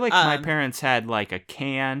 I feel like my parents had like a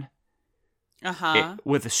can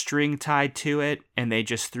with a string tied to it, and they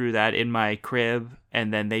just threw that in my crib,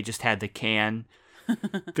 and then they just had the can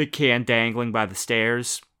dangling by the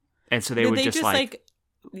stairs, and so they would just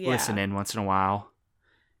listen in once in a while.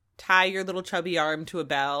 Tie your little chubby arm to a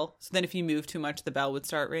bell, so then if you move too much, the bell would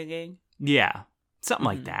start ringing. Yeah, something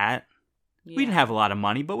like that. Yeah. We didn't have a lot of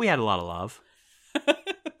money, but we had a lot of love.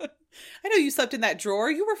 I know you slept in that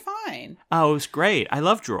drawer. You were fine. Oh, it was great. I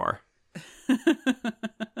love drawer.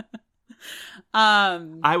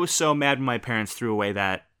 I was so mad when my parents threw away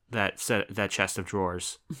that chest of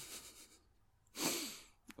drawers.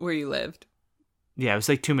 Where you lived? Yeah, it was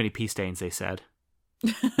like too many pee stains, they said.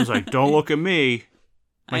 It was like, don't look at me.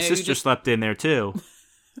 My sister slept in there too.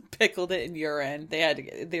 Pickled it in urine. They had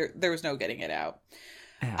to there was no getting it out.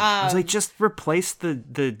 Yeah. I was like, just replace the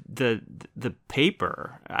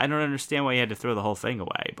paper. I don't understand why you had to throw the whole thing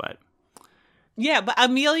away, but yeah, but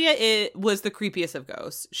Amelia was the creepiest of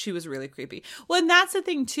ghosts. She was really creepy. Well, and that's the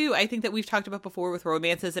thing too. I think that we've talked about before with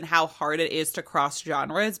romances and how hard it is to cross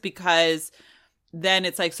genres, because then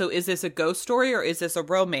it's like, so is this a ghost story or is this a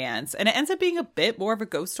romance? And it ends up being a bit more of a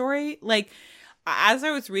ghost story. Like, as I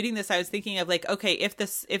was reading this, I was thinking of like, okay, if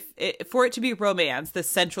for it to be romance, the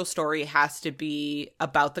central story has to be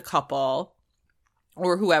about the couple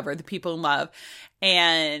or whoever, the people in love,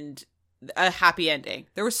 and a happy ending.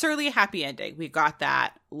 There was certainly a happy ending. We got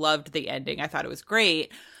that. Loved the ending. I thought it was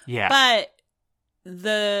great. Yeah.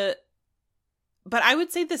 But I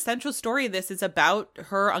would say the central story of this is about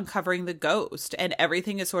her uncovering the ghost, and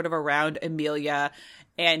everything is sort of around Amelia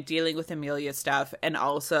and dealing with Amelia's stuff, and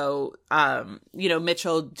also,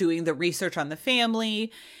 Mitchell doing the research on the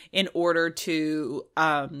family in order to,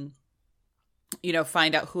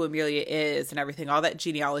 find out who Amelia is and everything. All that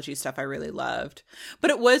genealogy stuff I really loved.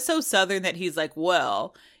 But it was so Southern that he's like,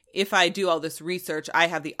 well, if I do all this research, I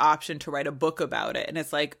have the option to write a book about it. And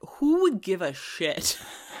it's like, who would give a shit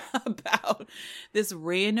about this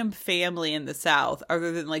random family in the South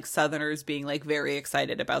other than like Southerners being like very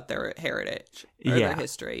excited about their heritage or their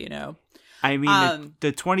history, I mean,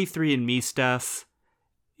 the 23andMe stuff,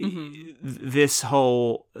 this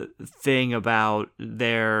whole thing about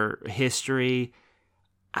their history,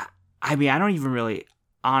 I mean, I don't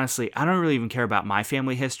really even care about my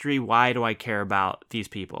family history. Why do I care about these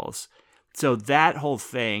people's? So that whole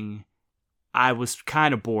thing, I was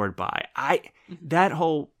kind of bored by. That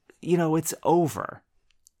whole, it's over.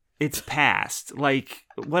 It's past. Like,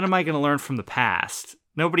 what am I going to learn from the past?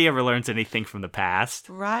 Nobody ever learns anything from the past.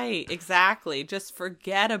 Right, exactly. Just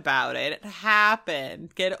forget about it. It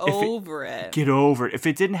happened. Get over it. Get over it. If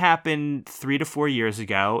it didn't happen 3 to 4 years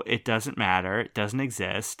ago, it doesn't matter. It doesn't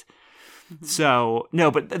exist. So,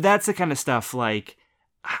 no, but that's the kind of stuff, like,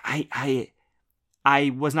 I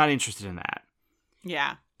was not interested in that.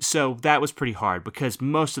 Yeah. So that was pretty hard, because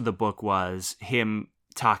most of the book was him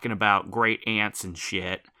talking about great aunts and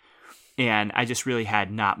shit, and I just really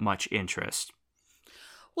had not much interest.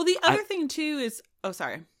 Well, the other thing, too, is... Oh,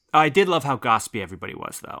 sorry. I did love how gossipy everybody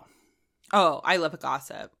was, though. Oh, I love a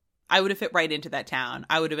gossip. I would have fit right into that town.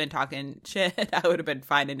 I would have been talking shit. I would have been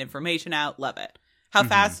finding information out. Love it. How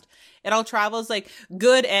fast it all travels, like,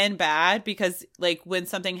 good and bad, because, like, when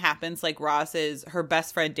something happens, like, her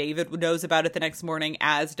best friend David knows about it the next morning,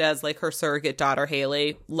 as does, like, her surrogate daughter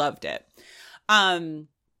Haley. Loved it.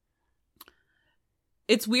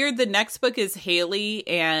 It's weird. The next book is Haley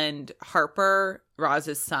and Harper,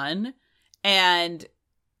 Roz's son, and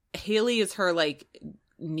Haley is her, like,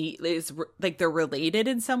 they're related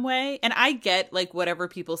in some way. And I get, like, whatever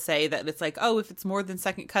people say that it's like, oh, if it's more than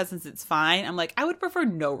second cousins, it's fine. I'm like, I would prefer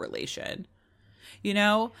no relation,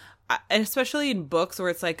 and especially in books where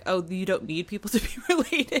it's like, oh, you don't need people to be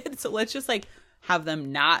related, so let's just, like, have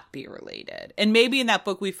them not be related. And maybe in that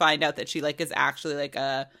book we find out that she, like, is actually, like,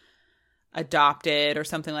 adopted or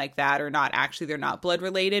something like that, or not actually, they're not blood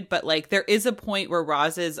related, but, like, there is a point where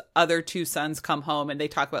Roz's other 2 sons come home and they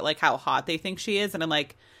talk about, like, how hot they think she is, and I'm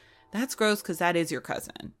like, that's gross, because that is your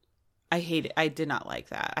cousin. I hate it. I did not like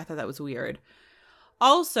that. I thought that was weird.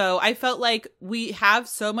 Also, I felt like we have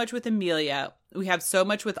so much with Amelia. We have so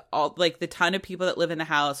much with all, like, the ton of people that live in the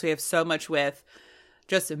house. We have so much with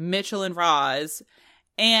just Mitchell and Roz.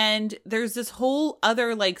 And there's this whole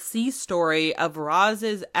other like C story of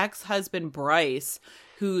Roz's ex-husband Bryce,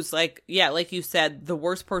 who's like, yeah, like you said, the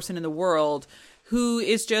worst person in the world, who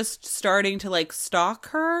is just starting to like stalk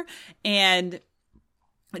her and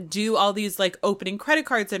do all these like opening credit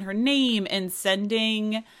cards in her name and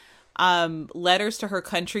sending letters to her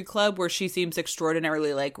country club where she seems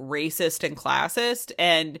extraordinarily like racist and classist.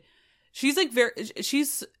 And she's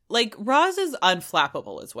like Roz is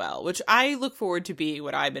unflappable as well, which I look forward to being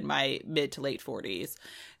when I'm in my mid to late 40s,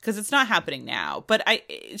 because it's not happening now. But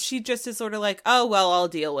she just is sort of like, oh, well, I'll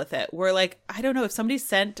deal with it. We're like, I don't know, if somebody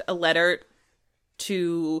sent a letter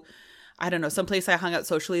to, I don't know, someplace I hung out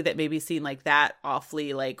socially that maybe seemed like that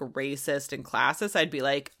awfully like racist and classist, I'd be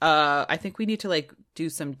like, I think we need to like do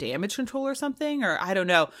some damage control or something, or I don't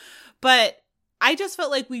know. But I just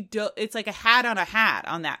felt like it's like a hat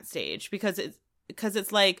on that stage, because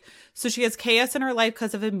it's like, so she has chaos in her life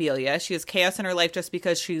because of Amelia. She has chaos in her life just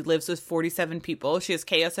because she lives with 47 people. She has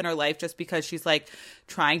chaos in her life just because she's like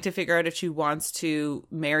trying to figure out if she wants to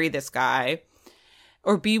marry this guy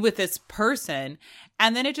or be with this person.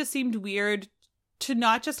 And then it just seemed weird to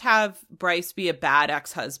not just have Bryce be a bad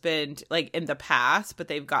ex-husband like in the past, but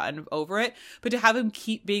they've gotten over it, but to have him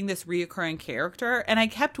keep being this reoccurring character. And I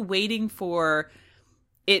kept waiting for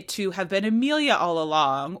it to have been Amelia all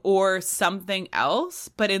along or something else,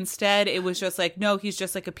 but instead it was just like, no, he's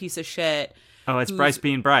just like a piece of shit. Oh, it's Bryce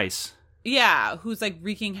being Bryce. Yeah, who's like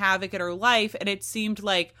wreaking havoc in her life. And it seemed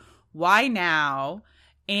like, why now?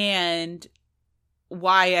 And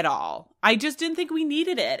why at all? I just didn't think we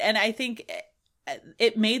needed it. And I think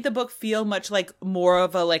it made the book feel much like more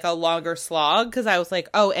of a like a longer slog, because I was like,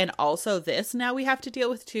 oh, and also this now we have to deal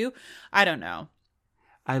with too. I don't know.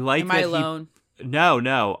 I like. Am I alone?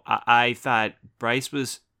 No. I thought Bryce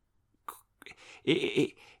was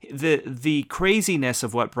the craziness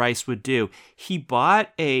of what Bryce would do. He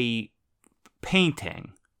bought a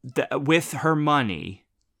painting with her money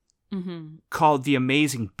called "The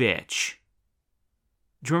Amazing Bitch."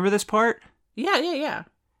 Do you remember this part? Yeah.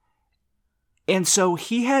 And so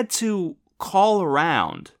he had to call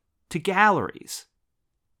around to galleries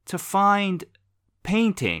to find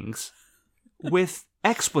paintings with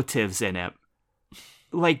expletives in it,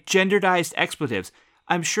 like genderized expletives.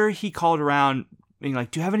 I'm sure he called around being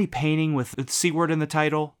like, do you have any painting with the C word in the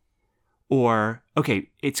title? Or, okay,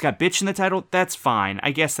 it's got bitch in the title. That's fine.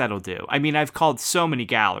 I guess that'll do. I mean, I've called so many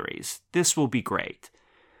galleries. This will be great.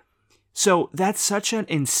 So that's such an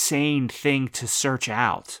insane thing to search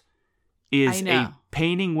out, is a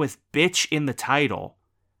painting with bitch in the title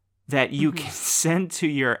that you can send to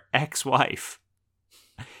your ex-wife.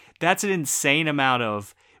 That's an insane amount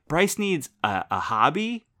of... Bryce needs a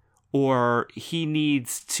hobby, or he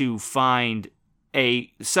needs to find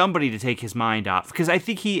somebody to take his mind off. Because I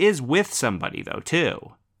think he is with somebody, though,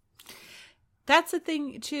 too. That's the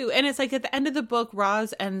thing, too. And it's like at the end of the book,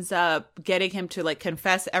 Roz ends up getting him to like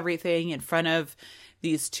confess everything in front of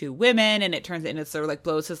these two women, and it turns into sort of like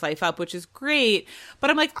blows his life up, which is great. But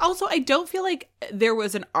I'm like, also, I don't feel like there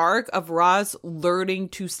was an arc of Roz learning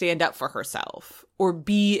to stand up for herself or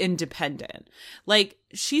be independent. Like,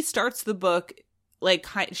 she starts the book like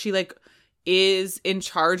she like is in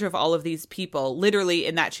charge of all of these people, literally,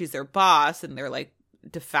 in that she's their boss and they're like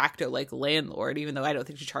de facto like landlord, even though I don't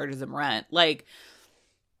think she charges them rent. Like,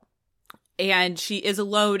 and she is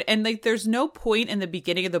alone, and like there's no point in the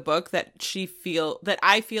beginning of the book that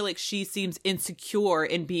I feel like she seems insecure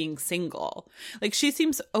in being single. Like, she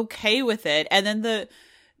seems okay with it, and then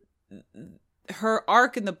her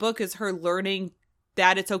arc in the book is her learning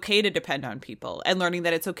that it's okay to depend on people and learning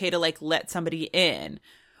that it's okay to like let somebody in,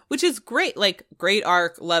 which is great. Like, great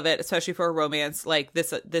arc, love it, especially for a romance. Like,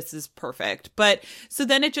 this is perfect. But so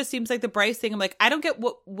then it just seems like the Bryce thing, I'm like, I don't get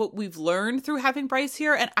what we've learned through having Bryce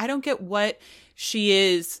here, and I don't get what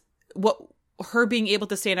her being able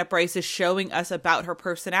to stand up Bryce is showing us about her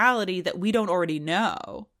personality that we don't already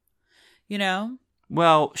know, you know?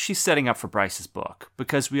 Well, she's setting up for Bryce's book,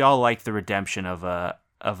 because we all like the redemption of a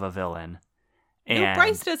villain. And no,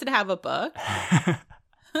 Bryce doesn't have a book.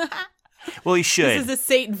 Well, he should. This is a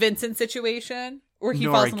St. Vincent situation where he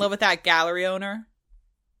falls in love with that gallery owner.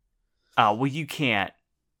 Oh, well, you can't.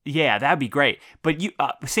 Yeah, that'd be great. But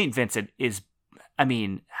St. Vincent is, I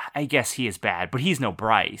mean, I guess he is bad, but he's no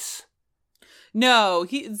Bryce. No,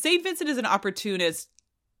 St. Vincent is an opportunist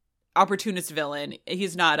villain.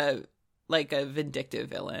 He's not a vindictive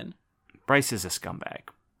villain. Bryce is a scumbag.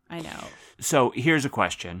 I know. So here's a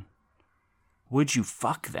question. Would you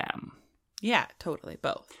fuck them? Yeah, totally.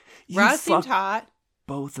 Both. Roz seemed hot.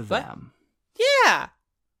 Both of what? them. Yeah.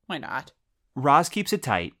 Why not? Roz keeps it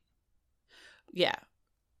tight. Yeah.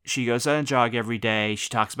 She goes on a jog every day. She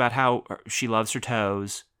talks about how she loves her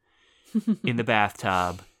toes in the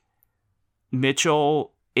bathtub.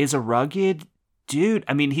 Mitchell is a rugged dude.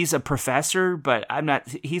 I mean, he's a professor, but I'm not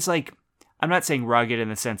saying rugged in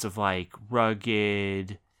the sense of like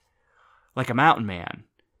rugged, like a mountain man,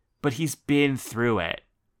 but he's been through it.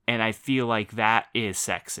 And I feel like that is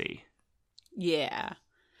sexy. Yeah.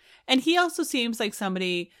 And he also seems like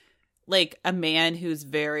somebody, like a man who's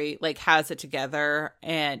very, like, has it together.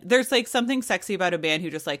 And there's like something sexy about a man who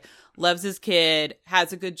just like loves his kid,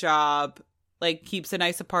 has a good job, like keeps a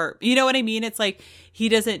nice apartment. You know what I mean? It's like he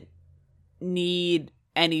doesn't need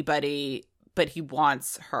anybody, but he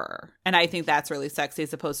wants her. And I think that's really sexy,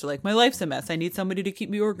 as opposed to like, my life's a mess, I need somebody to keep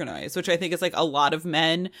me organized, which I think is like a lot of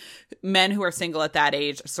men who are single at that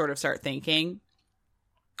age sort of start thinking.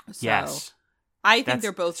 So Yes. I think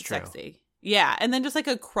they're both sexy. Yeah. And then just like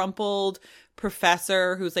a crumpled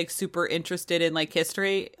professor who's like super interested in like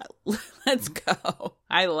history. Let's go.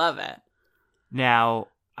 I love it. Now,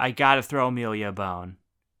 I gotta throw Amelia a bone.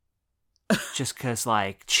 Just because,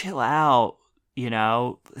 like, chill out, you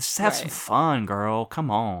know? Let's have some fun, girl. Come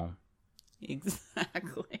on.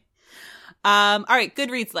 Exactly. All right.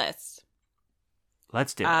 Goodreads list.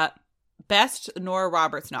 Let's do it. Best Nora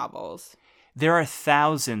Roberts novels. There are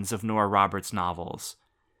thousands of Nora Roberts novels,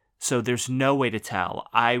 so there's no way to tell.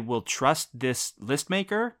 I will trust this list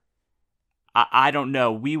maker. I don't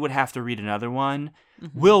know. We would have to read another one.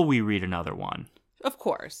 Mm-hmm. Will we read another one? Of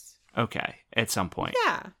course. Okay, at some point.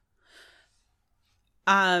 Yeah.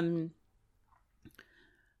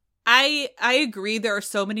 I agree. There are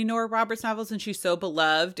so many Nora Roberts novels, and she's so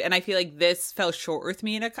beloved. And I feel like this fell short with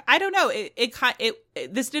me. And I don't know.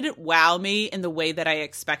 This didn't wow me in the way that I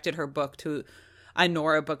expected a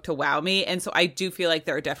Nora book to wow me. And so I do feel like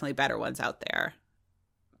there are definitely better ones out there.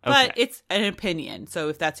 Okay. But it's an opinion. So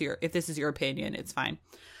if this is your opinion, it's fine.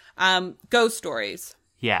 Ghost stories.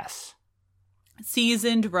 Yes.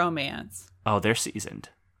 Seasoned romance. Oh, they're seasoned.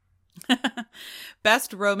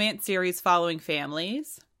 Best romance series following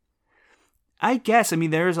families. I guess. I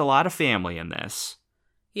mean, there's a lot of family in this.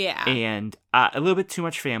 Yeah. And a little bit too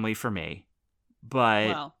much family for me. But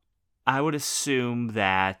well, I would assume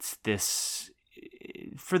that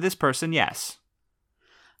for this person, yes.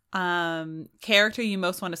 Character you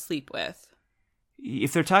most want to sleep with.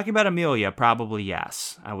 If they're talking about Amelia, probably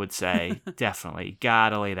yes. I would say definitely.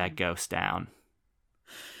 Gotta lay that ghost down.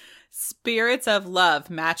 Spirits of love,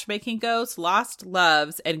 matchmaking ghosts, lost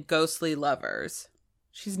loves, and ghostly lovers.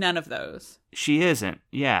 She's none of those. She isn't.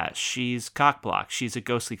 Yeah, she's cockblock. She's a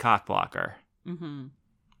ghostly cockblocker. Mm-hmm.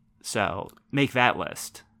 So make that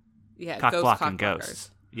list. Yeah, cockblocking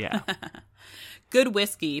ghosts. Yeah. Good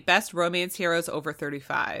whiskey, best romance heroes over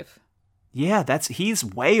 35. Yeah, he's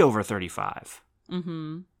way over 35.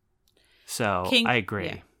 Mm-hmm. So I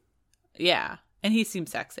agree. Yeah, and he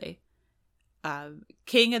seems sexy.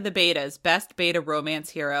 King of the Betas, best beta romance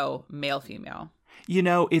hero, male, female. You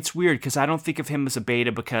know, it's weird because I don't think of him as a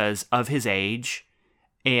beta because of his age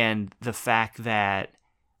and the fact that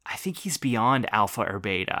I think he's beyond alpha or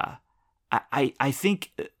beta. I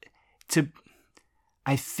think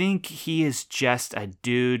he is just a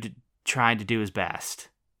dude trying to do his best.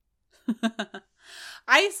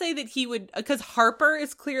 I say that he would, because Harper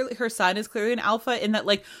her son is clearly an alpha in that,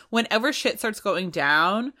 like, whenever shit starts going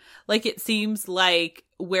down, like, it seems like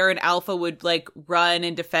where an alpha would, like, run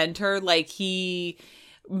and defend her, like,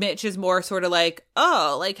 Mitch is more sort of like,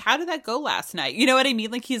 oh, like, how did that go last night? You know what I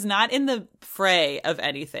mean? Like, he's not in the fray of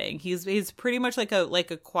anything. He's pretty much like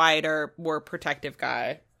a quieter, more protective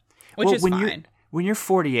guy, which is fine. When you're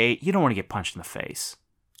 48, you don't want to get punched in the face.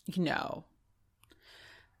 No.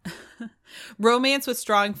 Romance with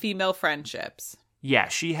strong female friendships. Yeah,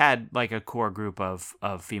 she had like a core group of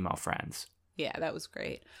female friends. Yeah, that was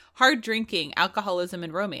great. Hard drinking, alcoholism,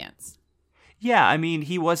 and romance. Yeah, I mean,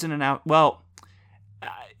 he wasn't not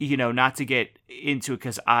to get into it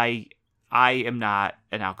because I am not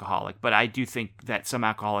an alcoholic, but I do think that some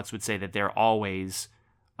alcoholics would say that they're always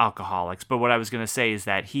alcoholics. But what I was going to say is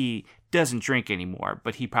that he doesn't drink anymore,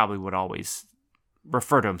 but he probably would always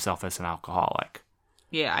refer to himself as an alcoholic.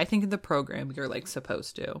 Yeah, I think in the program you're like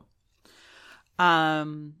supposed to.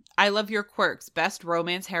 I love your quirks. Best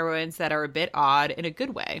romance heroines that are a bit odd in a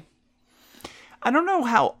good way. I don't know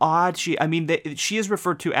how odd she is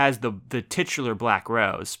referred to as the titular Black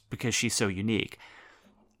Rose because she's so unique.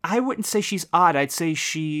 I wouldn't say she's odd. I'd say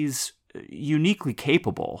she's uniquely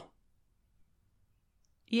capable.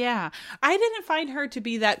 Yeah. I didn't find her to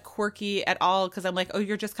be that quirky at all because I'm like, oh,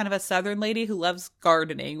 you're just kind of a Southern lady who loves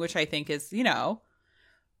gardening, which I think is,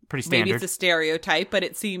 pretty standard. Maybe it's a stereotype, but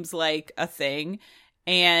it seems like a thing.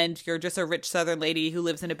 and you're just a rich Southern lady who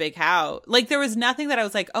lives in a big house. Like, there was nothing that I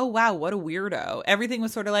was like, oh, wow, what a weirdo. Everything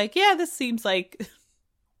was sort of like, yeah, this seems like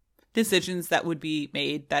decisions that would be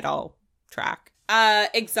made that I'll track.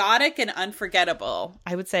 Exotic and unforgettable.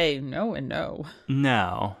 I would say no and no.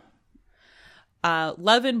 No.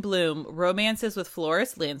 Love and Bloom, romances with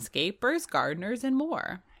florists, landscapers, gardeners, and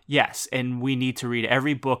more. Yes, and we need to read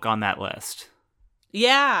every book on that list.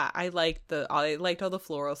 Yeah, I liked all the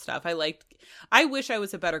floral stuff. I wish I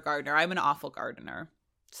was a better gardener. I'm an awful gardener.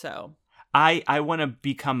 So I want to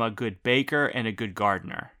become a good baker and a good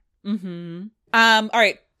gardener. Mm-hmm. All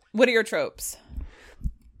right. What are your tropes?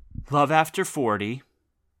 Love After 40,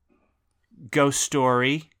 Ghost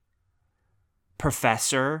Story,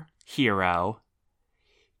 Professor, Hero,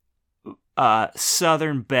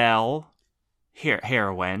 Southern Belle,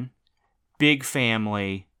 Heroine, Big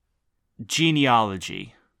Family,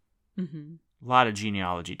 Genealogy. Mm-hmm. A lot of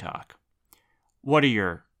genealogy talk. What are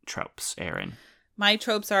your tropes, Erin? My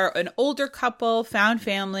tropes are an older couple, found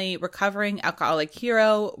family, recovering alcoholic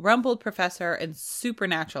hero, rumpled professor, and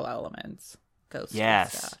supernatural elements. Ghost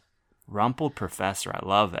stuff. Rumpled professor. I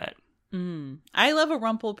love it. I love a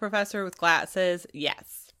rumpled professor with glasses.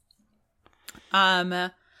 Yes.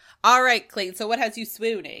 All right, Clayton. So what has you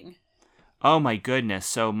swooning? Oh my goodness.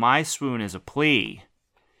 So my swoon is a plea.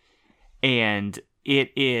 And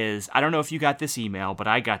it is, I don't know if you got this email, but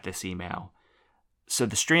I got this email. So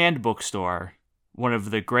the Strand Bookstore, one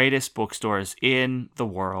of the greatest bookstores in the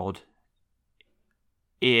world,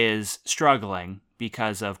 is struggling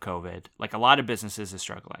because of COVID. Like a lot of businesses is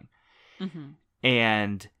struggling. Mm-hmm.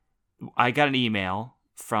 And I got an email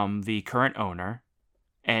from the current owner,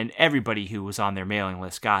 and everybody who was on their mailing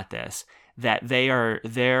list got this, that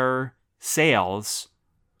their sales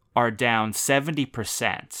are down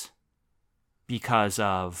 70% because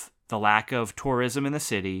of the lack of tourism in the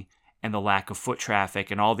city and the lack of foot traffic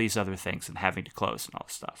and all these other things and having to close and all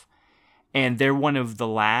this stuff. And they're one of the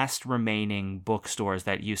last remaining bookstores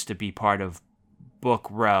that used to be part of Book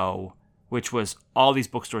Row, which was all these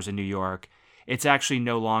bookstores in New York. It's actually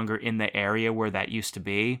no longer in the area where that used to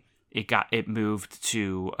be. It moved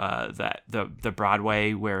to the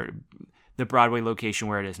Broadway location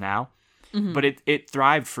where it is now. Mm-hmm. But it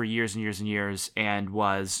thrived for years and years and years and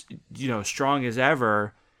was, strong as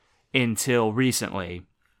ever until recently.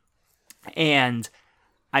 And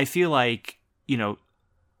I feel like,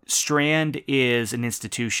 Strand is an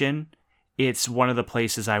institution. It's one of the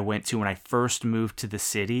places I went to when I first moved to the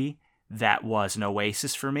city that was an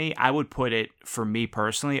oasis for me. I would put it, for me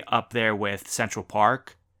personally, up there with Central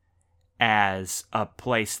Park as a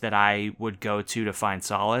place that I would go to find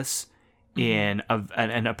solace in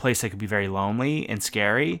a place that could be very lonely and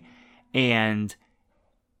scary. And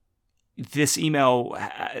this email,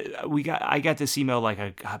 I got this email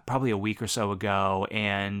probably a week or so ago,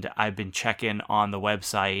 and I've been checking on the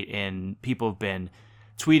website, and people have been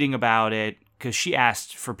tweeting about it because she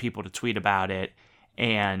asked for people to tweet about it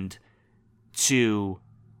and to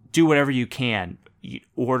do whatever you can. You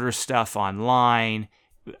order stuff online,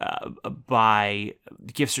 buy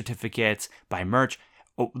gift certificates, buy merch.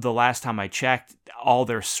 The last time I checked, all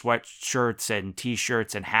their sweatshirts and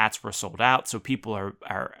t-shirts and hats were sold out, so people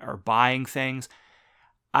are buying things.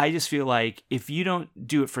 I just feel like if you don't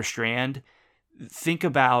do it for Strand, think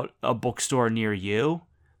about a bookstore near you,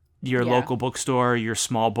 your local bookstore, your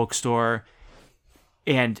small bookstore,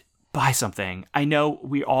 and buy something. I know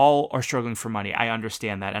we all are struggling for money. I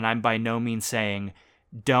understand that, and I'm by no means saying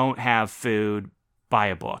don't have food, buy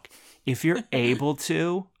a book. If you're able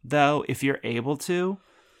to, though,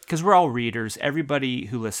 because we're all readers. Everybody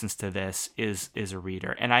who listens to this is a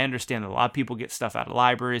reader. And I understand that a lot of people get stuff out of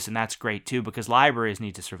libraries, and that's great too, because libraries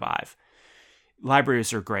need to survive.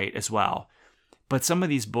 Libraries are great as well. But some of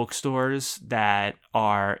these bookstores that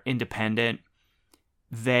are independent,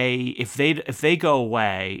 if they go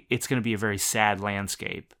away, it's going to be a very sad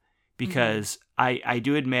landscape. Because I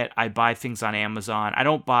do admit I buy things on Amazon. I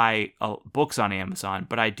don't buy books on Amazon,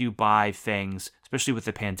 but I do buy things, especially with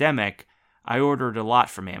the pandemic. I ordered a lot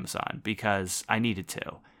from Amazon because I needed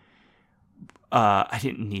to. I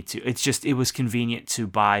didn't need to. It was convenient to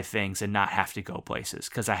buy things and not have to go places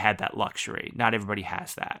because I had that luxury. Not everybody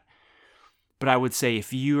has that. But I would say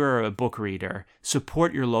if you're a book reader,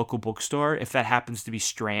 support your local bookstore. If that happens to be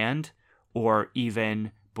Strand or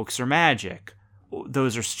even Books Are Magic,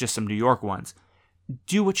 those are just some New York ones.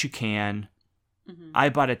 Do what you can. Mm-hmm. I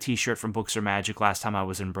bought a t-shirt from Books Are Magic last time I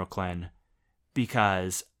was in Brooklyn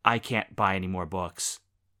because I can't buy any more books.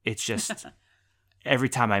 It's just, every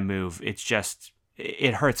time I move,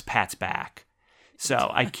 it hurts Pat's back. So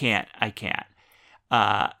I can't.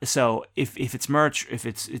 So if it's merch,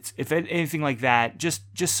 if anything like that, just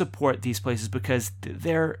support these places because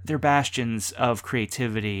they're bastions of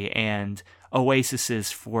creativity and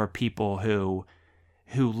oases for people who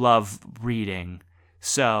love reading.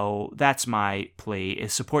 So that's my plea: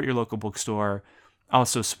 is support your local bookstore.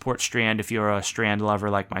 Also support Strand if you're a Strand lover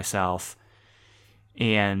like myself.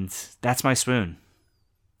 And that's my swoon.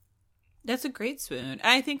 That's a great swoon. And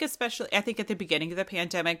I think at the beginning of the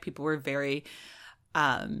pandemic, people were very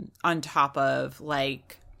on top of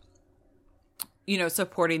like, you know,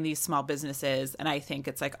 supporting these small businesses. And I think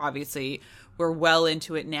it's like, obviously we're well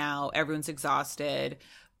into it now. Everyone's exhausted,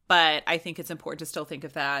 but I think it's important to still think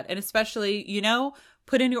of that. And especially, you know,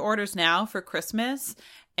 put in your orders now for Christmas.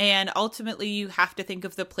 And ultimately you have to think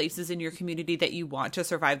of the places in your community that you want to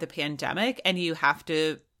survive the pandemic. And you have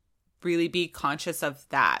to really be conscious of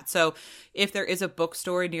that. So if there is a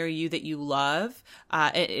bookstore near you that you love,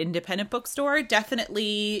 an independent bookstore,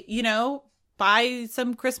 definitely, you know, buy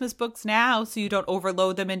some Christmas books now so you don't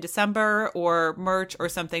overload them in December, or merch or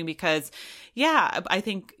something, because I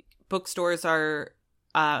think bookstores are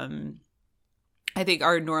normally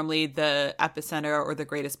the epicenter or the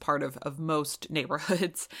greatest part of most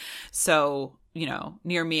neighborhoods. So, you know,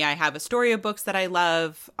 near me, I have Astoria Books that I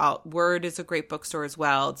love. Word is a great bookstore as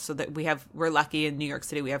well. So that we're lucky in New York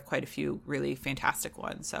City. We have quite a few really fantastic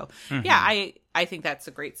ones. So I think that's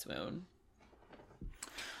a great swoon.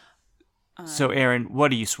 So Erin,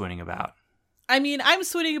 what are you swooning about? I mean, I'm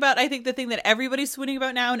swooning about, I think the thing that everybody's swooning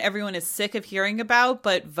about now and everyone is sick of hearing about,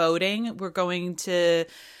 but voting. We're going to...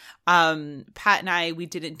 Pat and I, we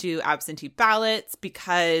didn't do absentee ballots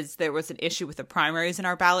because there was an issue with the primaries in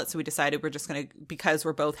our ballot. So we decided we're just going to, because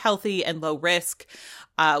we're both healthy and low risk,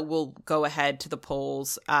 we'll go ahead to the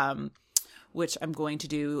polls, which I'm going to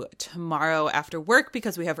do tomorrow after work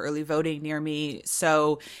because we have early voting near me.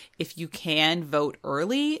 So if you can vote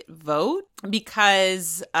early, vote,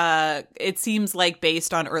 because it seems like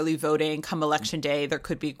based on early voting come election day, there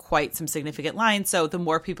could be quite some significant lines. So the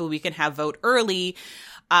more people we can have vote early,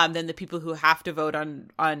 then the people who have to vote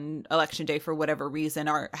on election day for whatever reason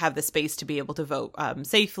have the space to be able to vote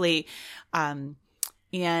safely.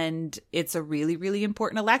 And it's a really, really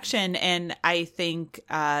important election. And I think,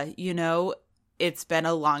 you know, it's been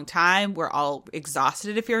a long time. We're all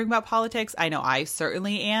exhausted of hearing about politics. I know I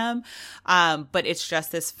certainly am. But it's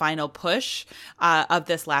just this final push of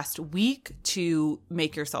this last week to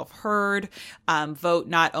make yourself heard. Vote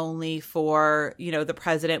not only for, you know, the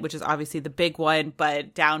president, which is obviously the big one,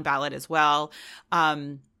 but down ballot as well.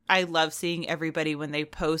 I love seeing everybody when they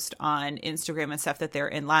post on Instagram and stuff that they're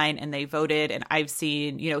in line and they voted. And I've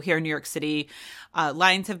seen, you know, here in New York City,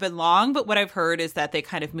 lines have been long, but what I've heard is that they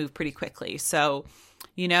kind of move pretty quickly. So,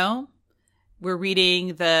 you know, we're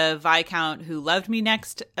reading the Viscount Who Loved Me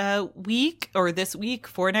next week, or this week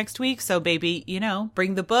for next week. So baby, you know,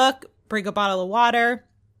 bring the book, bring a bottle of water,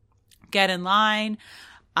 get in line.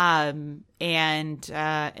 And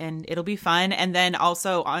it'll be fun. And then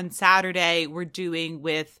also on Saturday, we're doing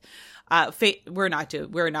with, we're not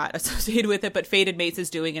associated with it, but Fated Mates is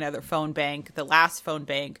doing another phone bank, the last phone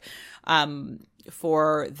bank,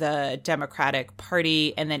 for the Democratic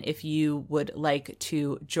Party. And then if you would like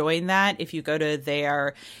to join that, if you go to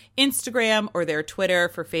their Instagram or their Twitter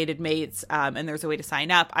for Fated Mates, and there's a way to sign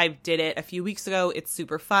up. I did it a few weeks ago. It's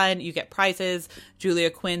super fun. You get prizes. Julia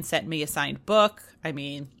Quinn sent me a signed book. I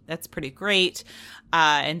mean, that's pretty great.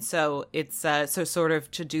 And so it's so sort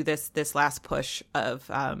of to do this last push of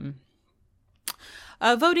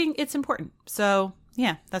voting. It's important. So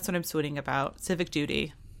yeah, that's what I'm swooning about. Civic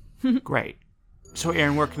duty. Great. So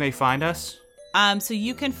Erin, where can they find us? So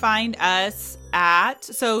you can find us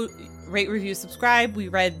rate, review, subscribe. We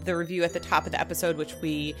read the review at the top of the episode, which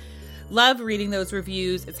we love reading those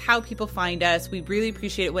reviews. It's how people find us. We really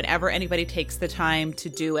appreciate it whenever anybody takes the time to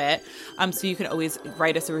do it. So you can always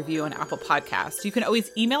write us a review on Apple Podcasts. You can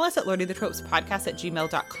always email us at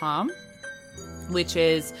learningthetropespodcast@gmail.com, which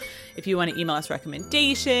is, if you want to email us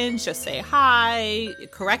recommendations, just say hi,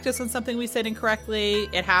 correct us on something we said incorrectly.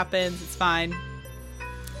 It happens. It's fine.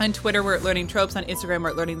 On Twitter, we're at Learning Tropes. On Instagram, we're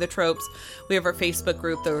at Learning the Tropes. We have our Facebook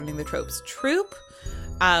group, the Learning the Tropes Troop,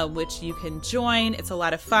 which you can join. It's a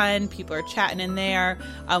lot of fun. People are chatting in there.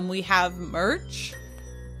 We have merch.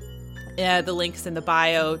 The link's in the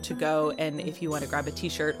bio to go, and if you want to grab a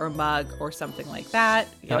t-shirt or mug or something like that.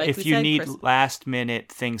 Like if you need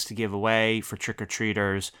last-minute things to give away for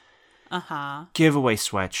trick-or-treaters, give away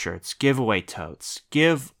sweatshirts, give away totes,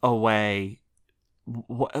 give away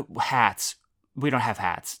hats. We don't have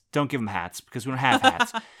hats. Don't give them hats because we don't have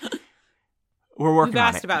hats. We're working on it.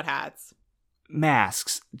 You've asked about hats.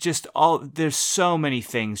 masks, just all, there's so many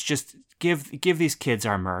things. Just give these kids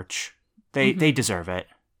our merch. They deserve it.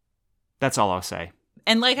 That's all I'll say.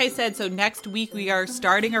 And like I said, so next week we are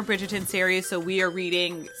starting our Bridgerton series. So we are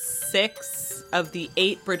reading 6 of the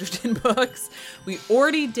 8 Bridgerton books. We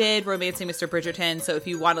already did Romancing Mr. Bridgerton. So if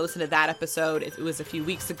you want to listen to that episode, it was a few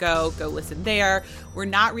weeks ago. Go listen there. We're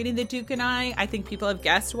not reading The Duke and I. I think people have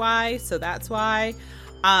guessed why. So that's why.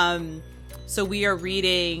 So we are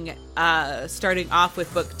reading, starting off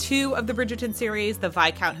with book 2 of the Bridgerton series, The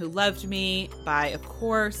Viscount Who Loved Me by, of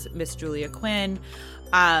course, Miss Julia Quinn.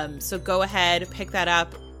 So go ahead, pick that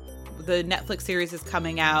up. The Netflix series is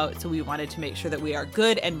coming out, so we wanted to make sure that we are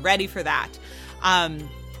good and ready for that.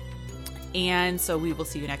 And so we will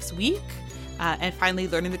see you next week. And finally,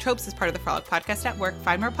 Learning the Tropes is part of the Frolic Podcast Network.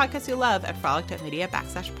 Find more podcasts you love at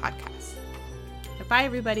frolic.media/podcasts. Bye,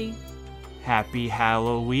 everybody. Happy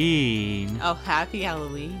Halloween. Oh, happy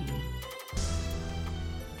Halloween.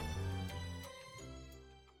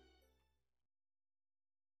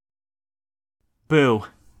 Boo.